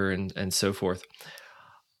Brewster and so forth,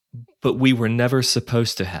 but we were never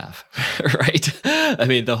supposed to have, right? I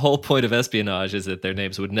mean, the whole point of espionage is that their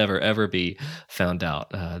names would never, ever be found out,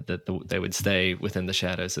 that they would stay within the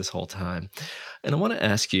shadows this whole time. And I want to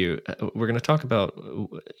ask you, we're going to talk about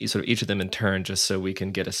sort of each of them in turn, just so we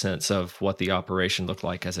can get a sense of what the operation looked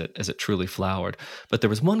like as it truly flowered. But there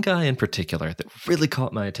was one guy in particular that really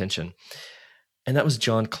caught my attention, and that was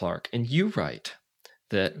John Clark. And you write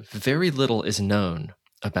that very little is known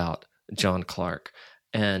about John Clark.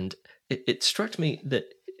 And it struck me that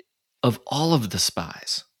of all of the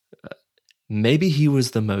spies, maybe he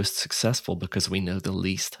was the most successful because we know the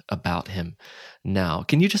least about him now.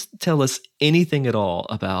 Can you just tell us anything at all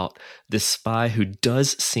about this spy who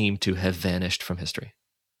does seem to have vanished from history?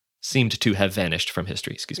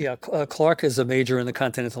 Excuse me. Yeah, Clark is a major in the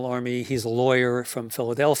Continental Army. He's a lawyer from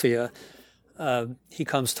Philadelphia. He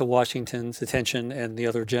comes to Washington's attention and the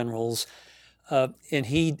other generals. And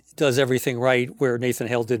he does everything right where Nathan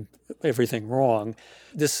Hale did everything wrong.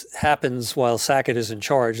 This happens while Sackett is in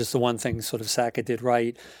charge. It's the one thing sort of Sackett did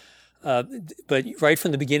right. But right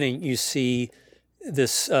from the beginning, you see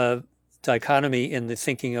this dichotomy in the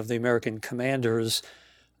thinking of the American commanders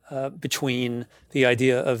between the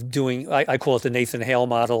idea of doing, I call it the Nathan Hale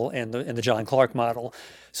model and the John Clark model.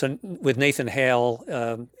 So with Nathan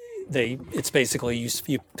Hale, it's basically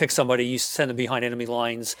you pick somebody, you send them behind enemy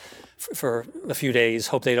lines for a few days,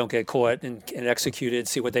 hope they don't get caught and executed,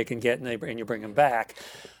 see what they can get, and you bring them back.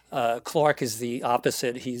 Clark is the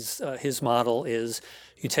opposite. His model is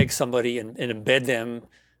you take somebody and embed them.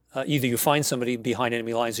 Either you find somebody behind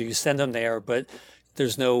enemy lines or you send them there, but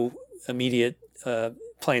there's no immediate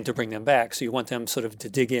plan to bring them back. So you want them sort of to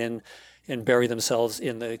dig in and bury themselves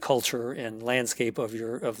in the culture and landscape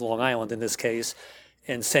of Long Island in this case,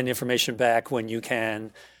 and send information back when you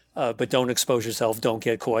can. But don't expose yourself, don't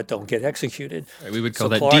get caught, don't get executed. Right, we would call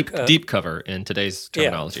that Clark, deep cover in today's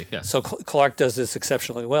terminology. Yeah. So Clark does this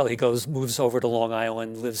exceptionally well. He moves over to Long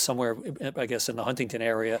Island, lives somewhere, I guess, in the Huntington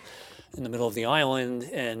area, in the middle of the island,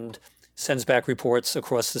 and sends back reports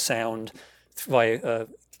across the Sound via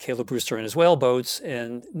Caleb Brewster and his whaleboats,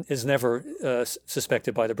 and is never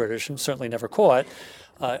suspected by the British, and certainly never caught.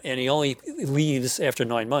 And he only leaves after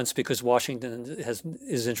 9 months because Washington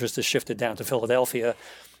his interest is shifted down to Philadelphia.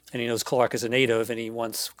 And he knows Clark is a native, and he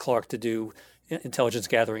wants Clark to do intelligence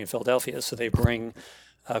gathering in Philadelphia. So they bring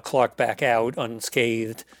Clark back out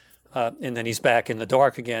unscathed, and then he's back in the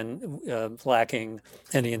dark again, lacking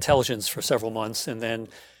any intelligence for several months, and then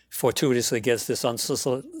fortuitously gets this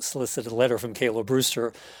unsolicited letter from Caleb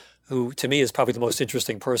Brewster, who to me is probably the most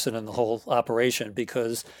interesting person in the whole operation,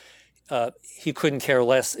 because he couldn't care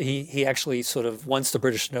less. He actually sort of wants the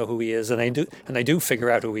British to know who he is, and they do figure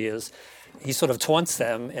out who he is. He sort of taunts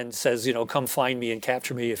them and says, come find me and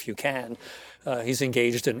capture me if you can. He's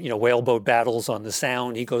engaged in, whaleboat battles on the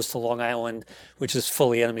Sound. He goes to Long Island, which is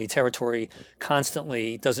fully enemy territory,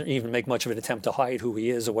 constantly, doesn't even make much of an attempt to hide who he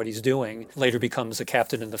is or what he's doing. Later becomes a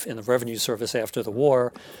captain in the Revenue Service after the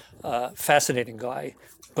war. Fascinating guy.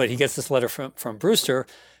 But he gets this letter from Brewster,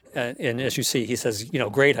 and as you see, he says,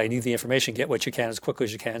 great, I need the information, get what you can as quickly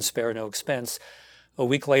as you can, spare no expense. A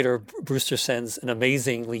week later, Brewster sends an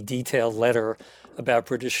amazingly detailed letter about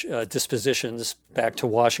British dispositions back to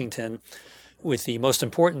Washington, with the most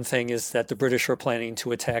important thing is that the British are planning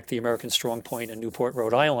to attack the American strongpoint in Newport,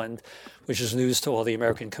 Rhode Island, which is news to all the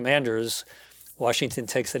American commanders. Washington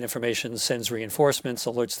takes that information, sends reinforcements,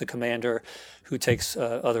 alerts the commander, who takes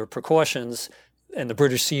other precautions, and the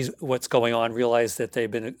British see what's going on, realize that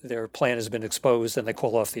their plan has been exposed, and they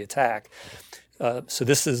call off the attack. So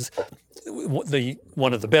this is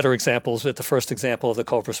one of the better examples, but the first example of the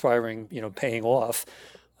co-perspiring, paying off.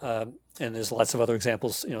 And there's lots of other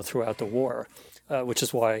examples, throughout the war, which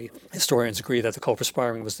is why historians agree that the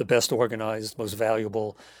co-perspiring was the best organized, most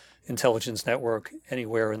valuable intelligence network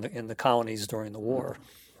anywhere in the colonies during the war.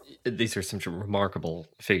 These are some remarkable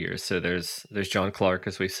figures. So there's John Clark,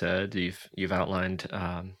 as we said. You've outlined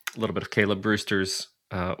a little bit of Caleb Brewster's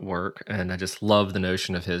work, and I just love the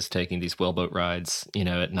notion of his taking these whaleboat rides,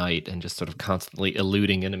 at night, and just sort of constantly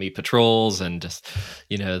eluding enemy patrols, and just,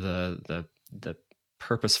 the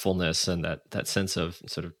purposefulness and that sense of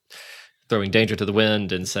sort of throwing danger to the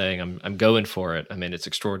wind and saying, I'm going for it. I mean, it's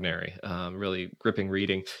extraordinary. Really gripping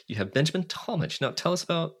reading. You have Benjamin Talmadge. Now, tell us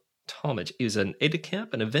about Talmadge. He was an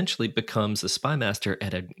aide-de-camp and eventually becomes a spy master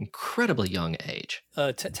at an incredibly young age.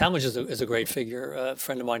 Talmadge is a great figure. A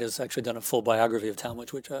friend of mine has actually done a full biography of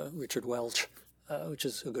Talmadge, which Richard Welch, which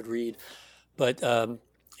is a good read. But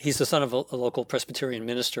he's the son of a local Presbyterian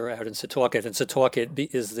minister out in Setauket, and Setauket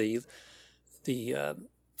is the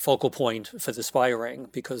focal point for the spy ring,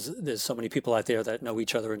 because there's so many people out there that know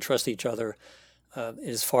each other and trust each other.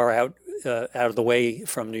 As far out of the way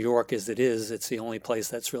from New York as it is, it's the only place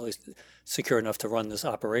that's really secure enough to run this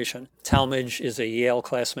operation. Talmadge is a Yale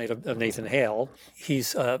classmate of Nathan Hale.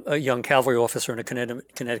 He's a young cavalry officer in a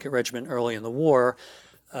Connecticut regiment early in the war.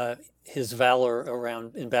 His valor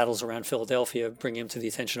in battles around Philadelphia bring him to the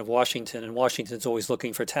attention of Washington, and Washington's always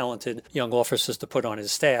looking for talented young officers to put on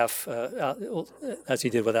his staff, as he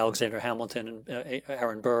did with Alexander Hamilton and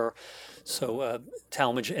Aaron Burr. So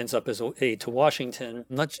Talmadge ends up as an aide to Washington.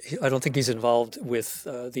 I don't think he's involved with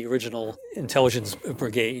the original intelligence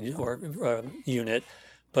brigade or unit,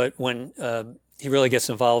 but when he really gets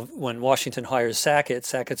involved when Washington hires Sackett.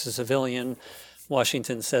 Sackett's a civilian.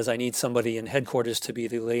 Washington says, I need somebody in headquarters to be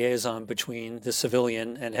the liaison between the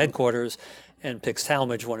civilian and headquarters, and picks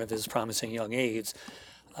Talmadge, one of his promising young aides.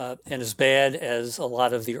 And as bad as a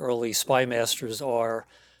lot of the early spy masters are,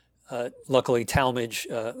 luckily Talmadge,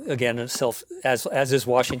 again, as is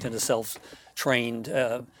Washington, a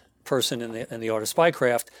self-trained person in the art of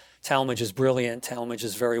spycraft, Talmadge is brilliant. Talmadge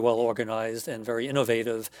is very well organized and very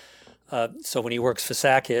innovative. So when he works for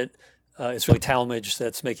Sackett, it's really Talmadge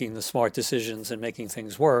that's making the smart decisions and making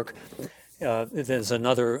things work. There's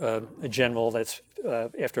another general that's,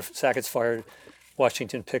 after Sackett's fired,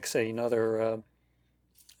 Washington picks another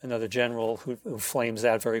general who flames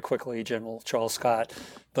out very quickly, General Charles Scott.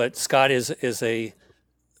 But Scott is a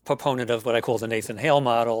proponent of what I call the Nathan Hale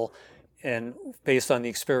model, and based on the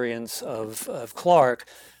experience of Clark,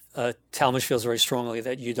 Talmadge feels very strongly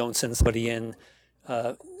that you don't send somebody in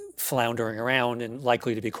floundering around and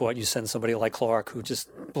likely to be caught. You send somebody like Clark who just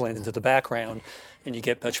blend into the background and you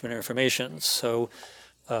get much better information. So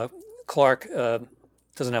Clark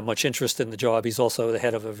doesn't have much interest in the job. He's also the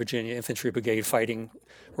head of a Virginia infantry brigade fighting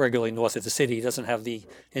regularly north of the city. He doesn't have the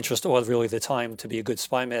interest or really the time to be a good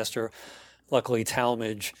spy master. Luckily,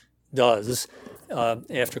 Talmadge does.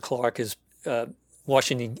 After Clark is,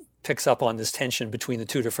 Washington picks up on this tension between the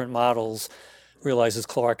two different models, realizes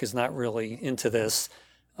Clark is not really into this,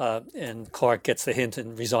 and Clark gets the hint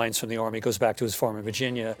and resigns from the Army, goes back to his farm in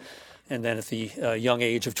Virginia, and then at the young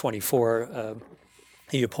age of 24,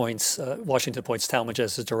 Washington appoints Talmadge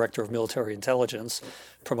as the director of military intelligence,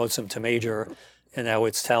 promotes him to major, and now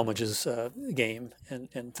it's Talmadge's game,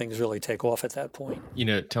 and things really take off at that point.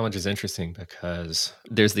 Talmadge is interesting because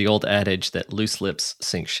there's the old adage that loose lips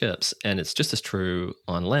sink ships, and it's just as true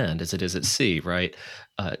on land as it is at sea, right?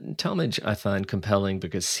 Talmadge I find compelling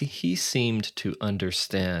because he seemed to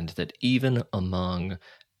understand that even among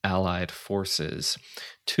Allied forces,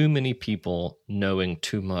 too many people knowing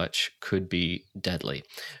too much could be deadly.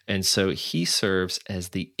 And so he serves as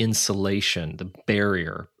the insulation, the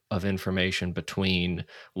barrier of information between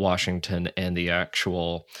Washington and the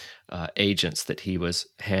actual agents that he was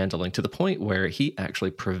handling, to the point where he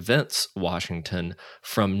actually prevents Washington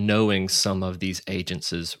from knowing some of these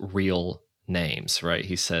agents' real names, right?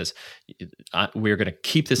 He says, we're going to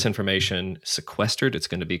keep this information sequestered. It's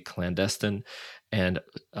going to be clandestine. And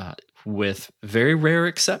with very rare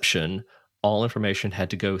exception, all information had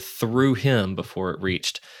to go through him before it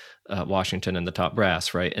reached Washington and the top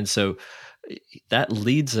brass, right? And so that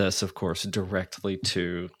leads us, of course, directly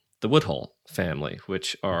to the Woodhull family,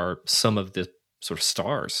 which are some of the sort of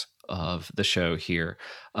stars of the show here.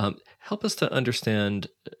 Help us to understand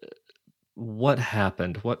what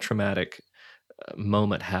happened, what traumatic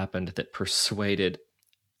moment happened that persuaded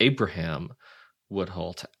Abraham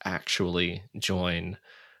Woodhull to actually join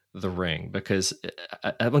the ring, because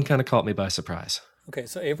that one kind of caught me by surprise. Okay,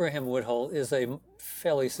 so Abraham Woodhull is a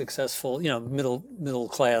fairly successful, middle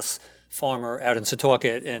class farmer out in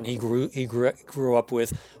Setauket, and he grew up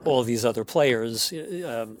with all of these other players.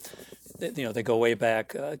 They go way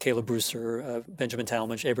back. Caleb Brewster, Benjamin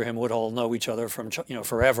Talmadge, Abraham Woodhull know each other from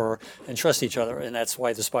forever and trust each other, and that's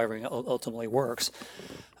why the spy ring ultimately works.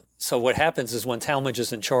 So what happens is when Talmadge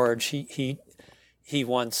is in charge, he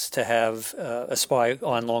wants to have a spy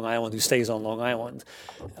on Long Island who stays on Long Island.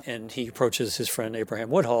 And he approaches his friend Abraham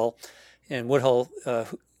Woodhull. And Woodhull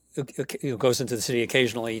goes into the city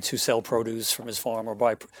occasionally to sell produce from his farm or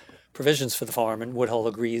buy provisions for the farm. And Woodhull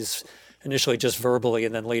agrees initially just verbally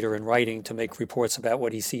and then later in writing to make reports about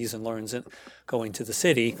what he sees and learns going to the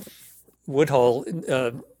city. Woodhull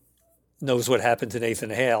knows what happened to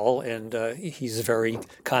Nathan Hale, and he's very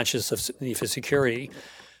conscious of the need for security.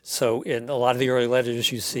 So in a lot of the early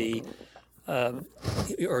letters you see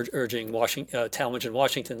urging Talmadge and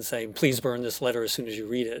Washington saying, please burn this letter as soon as you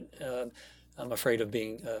read it. I'm afraid of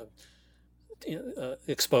being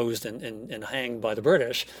exposed and hanged by the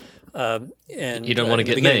British. And you don't want to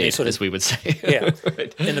get made, as we would say. Yeah.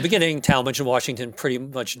 Right. In the beginning, Talmadge and Washington pretty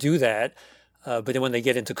much do that. But then when they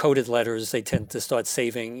get into coded letters, they tend to start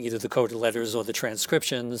saving either the coded letters or the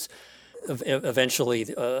transcriptions. Eventually,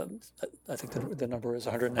 I think the number is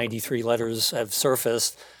 193 letters have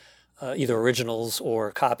surfaced, either originals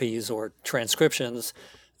or copies or transcriptions,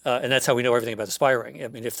 and that's how we know everything about the spy ring. I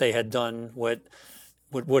mean, if they had done what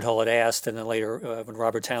Woodhull had asked, and then later when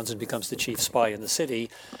Robert Townsend becomes the chief spy in the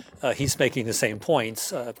city, he's making the same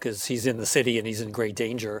points because he's in the city and he's in great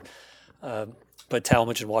danger. But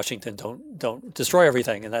Talmadge and Washington don't destroy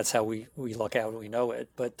everything, and that's how we luck out and we know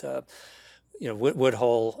it. But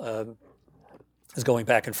Woodhull is going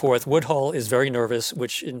back and forth. Woodhull is very nervous,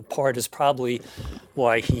 which in part is probably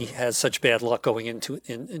why he has such bad luck going into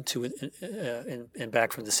and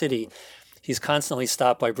back from the city. He's constantly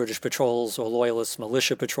stopped by British patrols or loyalist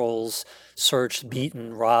militia patrols, searched,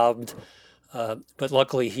 beaten, robbed. But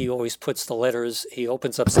luckily, he always puts the letters. He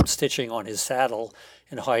opens up some stitching on his saddle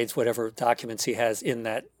and hides whatever documents he has in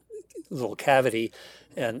that little cavity.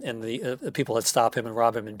 And the people that stop him and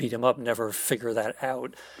rob him and beat him up never figure that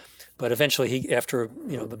out. But eventually, after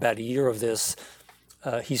about a year of this,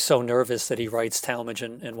 he's so nervous that he writes Talmadge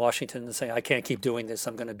and Washington and saying, I can't keep doing this.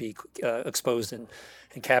 I'm going to be exposed and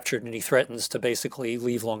captured. And he threatens to basically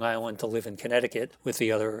leave Long Island to live in Connecticut with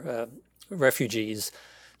the other refugees.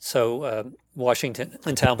 So Washington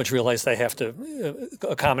and Talmadge realize they have to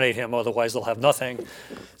accommodate him, otherwise they'll have nothing.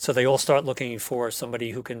 So they all start looking for somebody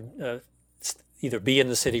who can either be in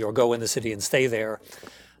the city or go in the city and stay there.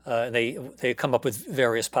 And they come up with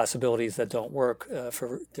various possibilities that don't work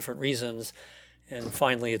for different reasons. And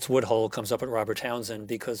finally, it's Woodhull comes up with Robert Townsend,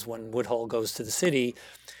 because when Woodhull goes to the city,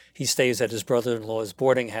 he stays at his brother-in-law's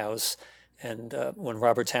boarding house. And when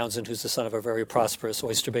Robert Townsend, who's the son of a very prosperous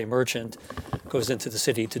Oyster Bay merchant, goes into the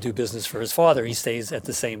city to do business for his father, he stays at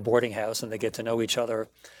the same boarding house, and they get to know each other.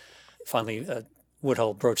 Finally,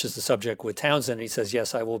 Woodhull broaches the subject with Townsend. He says,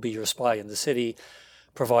 yes, I will be your spy in the city,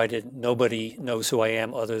 provided nobody knows who I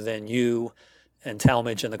am other than you and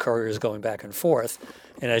Talmadge, and the courier is going back and forth.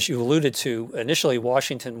 And as you alluded to, initially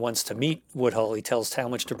Washington wants to meet Woodhull. He tells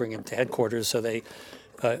Talmadge to bring him to headquarters so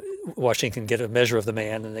Washington can get a measure of the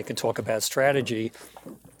man and they can talk about strategy.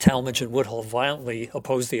 Talmadge and Woodhull violently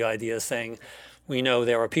oppose the idea, saying, we know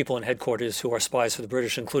there are people in headquarters who are spies for the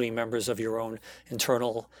British, including members of your own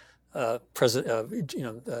internal I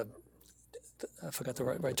forgot the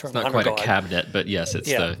right term. It's not quite a cabinet, but yes, it's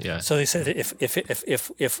yeah. So they said if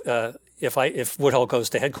Woodhull goes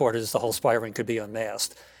to headquarters, the whole spy ring could be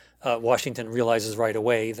unmasked. Washington realizes right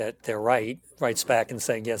away that they're right, writes back and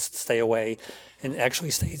saying, yes, stay away, and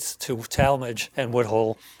actually states to Talmadge and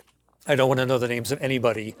Woodhull, I don't want to know the names of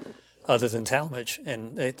anybody other than Talmadge,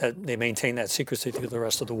 and they maintain that secrecy through the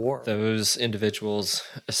rest of the war. Those individuals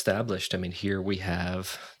established. I mean, here we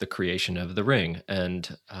have the creation of the ring,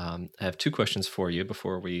 and I have two questions for you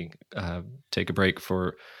before we take a break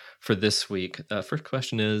for this week. First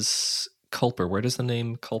question is Culper. Where does the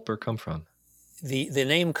name Culper come from? The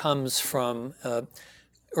name comes from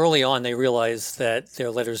early on. They realized that their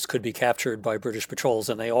letters could be captured by British patrols,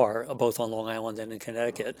 and they are, both on Long Island and in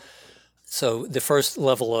Connecticut. So the first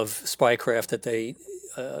level of spycraft that they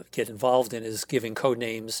get involved in is giving code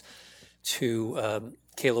names to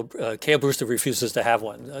Caleb. Caleb Brewster refuses to have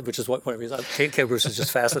one, which is one of the reasons. Caleb Brewster is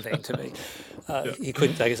just fascinating to me. He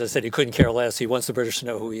couldn't, like I said, he couldn't care less. He wants the British to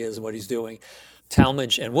know who he is and what he's doing.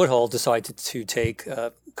 Talmadge and Woodhull decide to take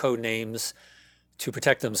code names to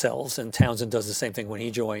protect themselves, and Townsend does the same thing when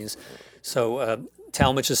he joins. So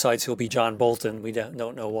Talmadge decides he'll be John Bolton. We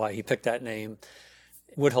don't know why he picked that name.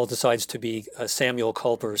 Woodhull decides to be Samuel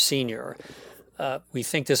Culper Sr. We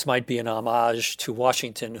think this might be an homage to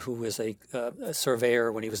Washington, who was a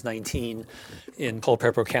surveyor when he was 19 in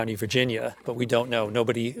Culpeper County, Virginia, but we don't know. None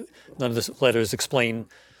of the letters explain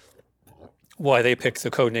why they picked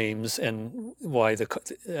the code names and why and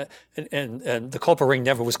the Culper ring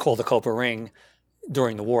never was called the Culper ring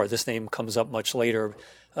during the war. This name comes up much later,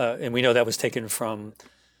 and we know that was taken from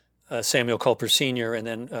Samuel Culper Sr., and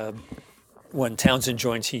then when Townsend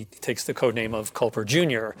joins, he takes the code name of Culper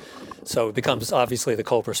Jr., so it becomes obviously the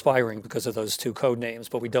Culper spy ring because of those two code names,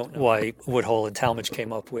 but we don't know why Woodhull and Talmadge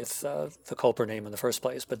came up with the Culper name in the first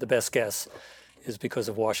place, but the best guess is because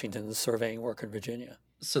of Washington's surveying work in Virginia.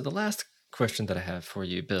 So the last question that I have for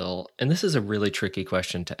you, Bill, and this is a really tricky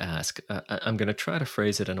question to ask. I'm going to try to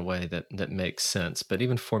phrase it in a way that makes sense, but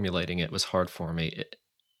even formulating it was hard for me,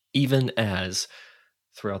 even as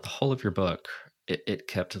throughout the whole of your book, it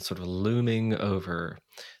kept sort of looming over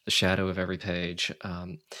the shadow of every page.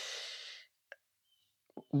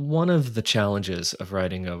 One of the challenges of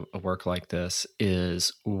writing a work like this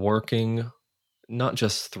is working not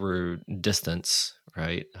just through distance,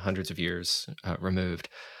 right, hundreds of years removed,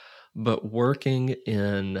 but working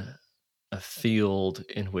in a field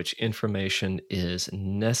in which information is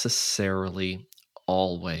necessarily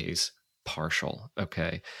always partial,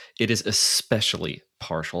 okay? It is especially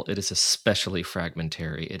partial. It is especially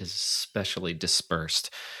fragmentary. It is especially dispersed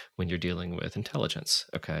when you're dealing with intelligence,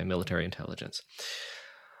 okay? Military intelligence.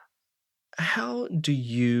 How do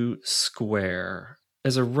you square,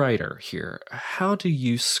 as a writer here, how do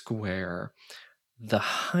you square the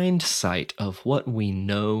hindsight of what we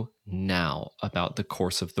know now about the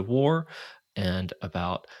course of the war and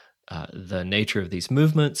about the nature of these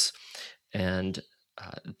movements and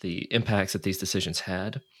the impacts that these decisions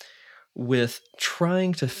had, with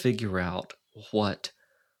trying to figure out what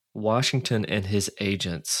Washington and his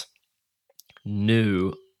agents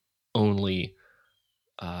knew only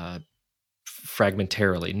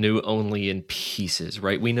fragmentarily, knew only in pieces,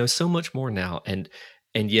 right? We know so much more now, and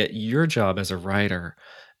yet your job as a writer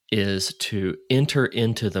is to enter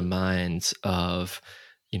into the minds of,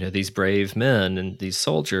 these brave men and these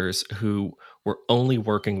soldiers who were only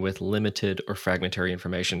working with limited or fragmentary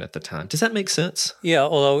information at the time. Does that make sense? Yeah,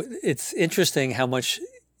 although it's interesting how much,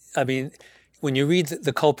 when you read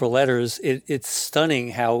the Culper letters, it's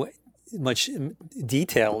stunning how much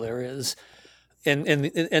detail there is. And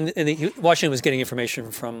Washington was getting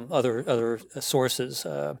information from other sources.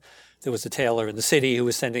 there was a tailor in the city who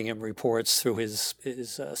was sending him reports through his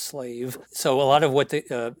slave. So a lot of what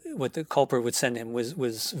the culprit would send him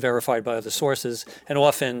was verified by other sources, and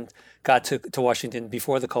often got to Washington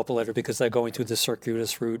before the culprit letter because they're going through the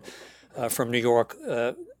circuitous route from New York,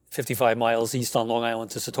 55 miles east on Long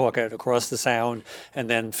Island to Setauket, across the Sound, and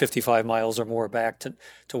then 55 miles or more back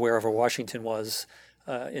to wherever Washington was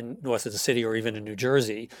in north of the city or even in New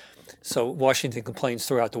Jersey. So Washington complains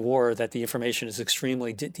throughout the war that the information is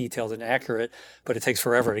extremely detailed and accurate, but it takes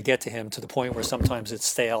forever to get to him, to the point where sometimes it's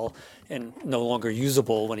stale and no longer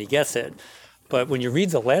usable when he gets it. But when you read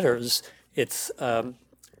the letters, it's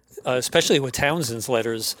especially with Townsend's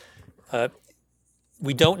letters,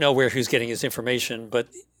 we don't know where he was getting his information, but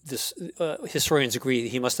historians agree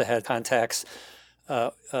he must have had contacts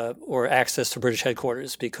or access to British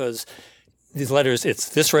headquarters, because these letters, it's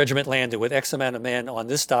this regiment landed with X amount of men on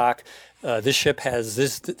this dock. This ship has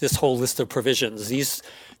this whole list of provisions.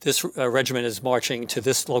 This regiment is marching to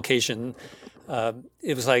this location.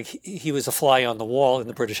 It was like he was a fly on the wall in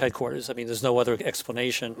the British headquarters. I mean, there's no other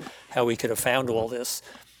explanation how he could have found all this.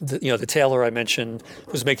 The tailor I mentioned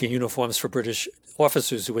was making uniforms for British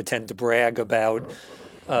officers who would tend to brag about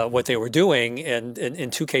what they were doing, and in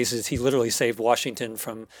two cases he literally saved Washington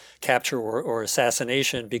from capture or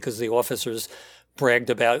assassination, because the officers bragged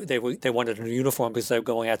about they wanted a new uniform because they were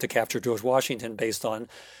going out to capture George Washington based on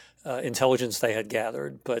intelligence they had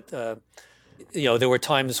gathered. But there were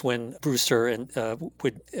times when Brewster and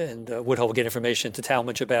Woodhull would get information to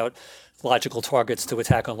Talmadge about logical targets to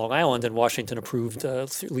attack on Long Island, and Washington approved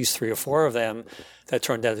at least 3 or 4 of them that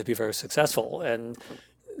turned out to be very successful. And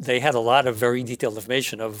they had a lot of very detailed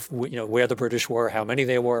information of where the British were, how many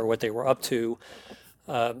they were, what they were up to,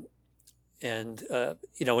 when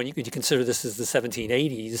you consider this as the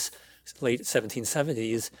 1780s, late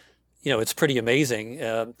 1770s, it's pretty amazing,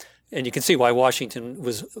 and you can see why Washington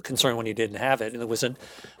was concerned when he didn't have it. And there was a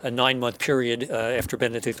 9-month period after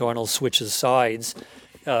Benedict Arnold switches sides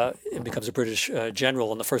and becomes a British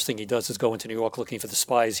general, and the first thing he does is go into New York looking for the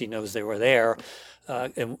spies. He knows they were there.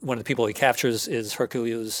 And one of the people he captures is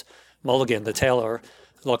Hercules Mulligan, the tailor.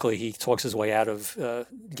 Luckily, he talks his way out of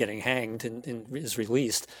getting hanged and is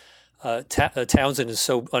released. Townsend is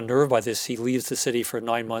so unnerved by this, he leaves the city for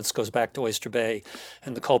 9 months, goes back to Oyster Bay,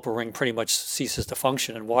 and the culprit ring pretty much ceases to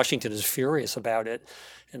function. And Washington is furious about it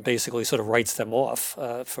and basically sort of writes them off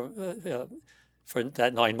for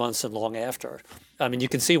that 9 months and long after. I mean, you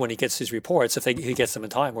can see when he gets these reports, if he gets them in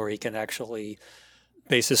time, where he can actually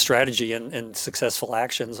base his strategy and successful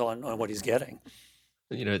actions on what he's getting.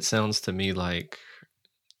 It sounds to me like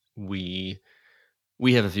we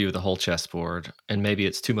have a view of the whole chessboard, and maybe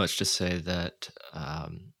it's too much to say that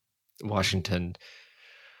Washington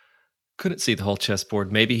couldn't see the whole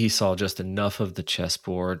chessboard. Maybe he saw just enough of the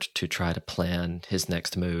chessboard to try to plan his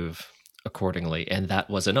next move accordingly, and that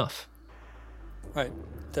was enough. Right,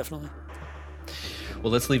 definitely.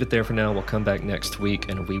 Well, let's leave it there for now. We'll come back next week,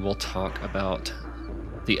 and we will talk about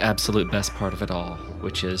the absolute best part of it all,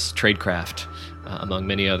 which is tradecraft, among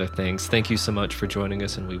many other things. Thank you so much for joining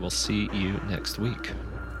us, and we will see you next week.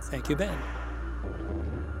 Thank you, Ben.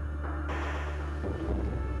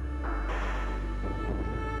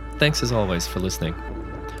 Thanks as always for listening.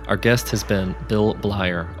 Our guest has been Bill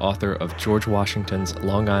Bleyer, author of George Washington's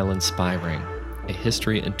Long Island Spy Ring, a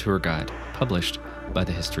history and tour guide published by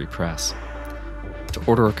the History Press. To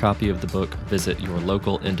order a copy of the book, visit your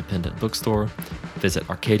local independent bookstore, visit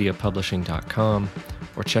arcadiapublishing.com,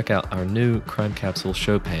 or check out our new Crime Capsule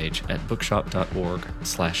show page at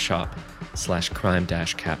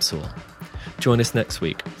bookshop.org/shop/crime-capsule. Join us next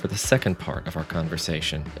week for the second part of our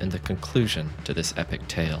conversation and the conclusion to this epic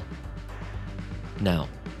tale. Now,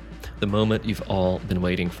 the moment you've all been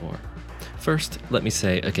waiting for. First, let me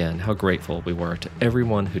say again how grateful we were to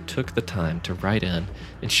everyone who took the time to write in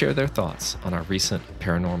and share their thoughts on our recent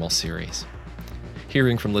paranormal series.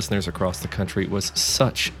 Hearing from listeners across the country was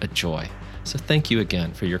such a joy, so thank you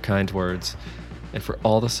again for your kind words and for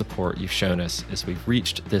all the support you've shown us as we've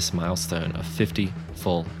reached this milestone of 50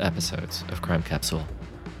 full episodes of Crime Capsule.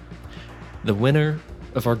 The winner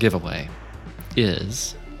of our giveaway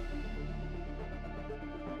is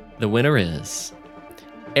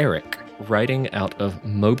Eric, writing out of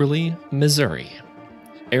Moberly, Missouri.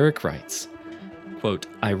 Eric writes, quote,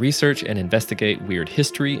 "I research and investigate weird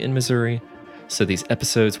history in Missouri, so these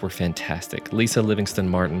episodes were fantastic. Lisa Livingston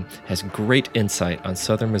Martin has great insight on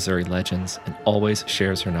Southern Missouri legends and always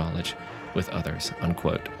shares her knowledge with others,"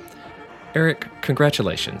 unquote. Eric,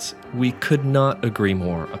 congratulations. We could not agree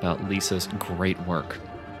more about Lisa's great work.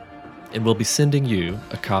 And we'll be sending you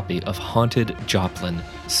a copy of Haunted Joplin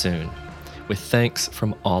soon. with thanks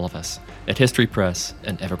from all of us at History Press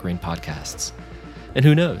and Evergreen Podcasts. And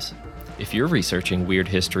who knows, if you're researching weird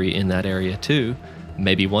history in that area too,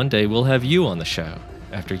 maybe one day we'll have you on the show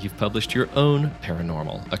after you've published your own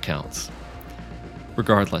paranormal accounts.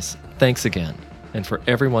 Regardless, thanks again. And for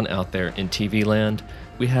everyone out there in TV land,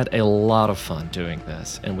 we had a lot of fun doing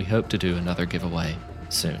this, and we hope to do another giveaway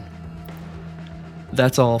soon.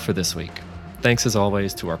 That's all for this week. Thanks as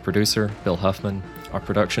always to our producer, Bill Huffman, our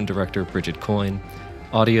production director, Bridget Coyne,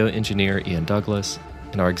 audio engineer, Ian Douglas,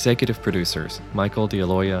 and our executive producers, Michael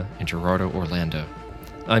D'Aloia and Gerardo Orlando.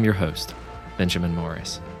 I'm your host, Benjamin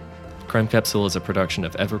Morris. Crime Capsule is a production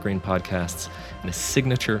of Evergreen Podcasts and a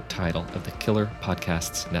signature title of the Killer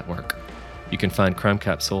Podcasts Network. You can find Crime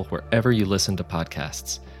Capsule wherever you listen to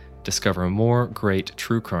podcasts. Discover more great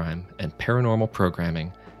true crime and paranormal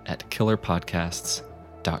programming at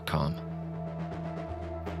killerpodcasts.com.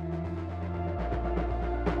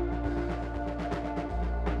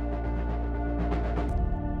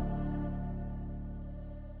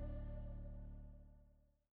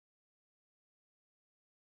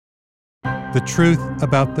 The truth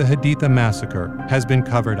about the Haditha massacre has been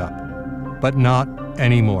covered up, but not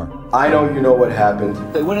anymore. I know you know what happened.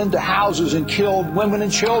 They went into houses and killed women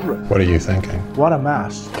and children. What are you thinking? What a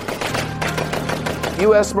mess.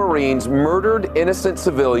 U.S. Marines murdered innocent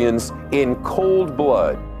civilians in cold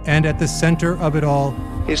blood. And at the center of it all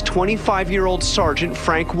is 25-year-old Sergeant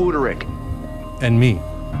Frank Wuderick. And me.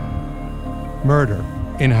 Murder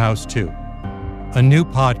in House 2. A new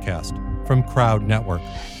podcast from Crowd Network.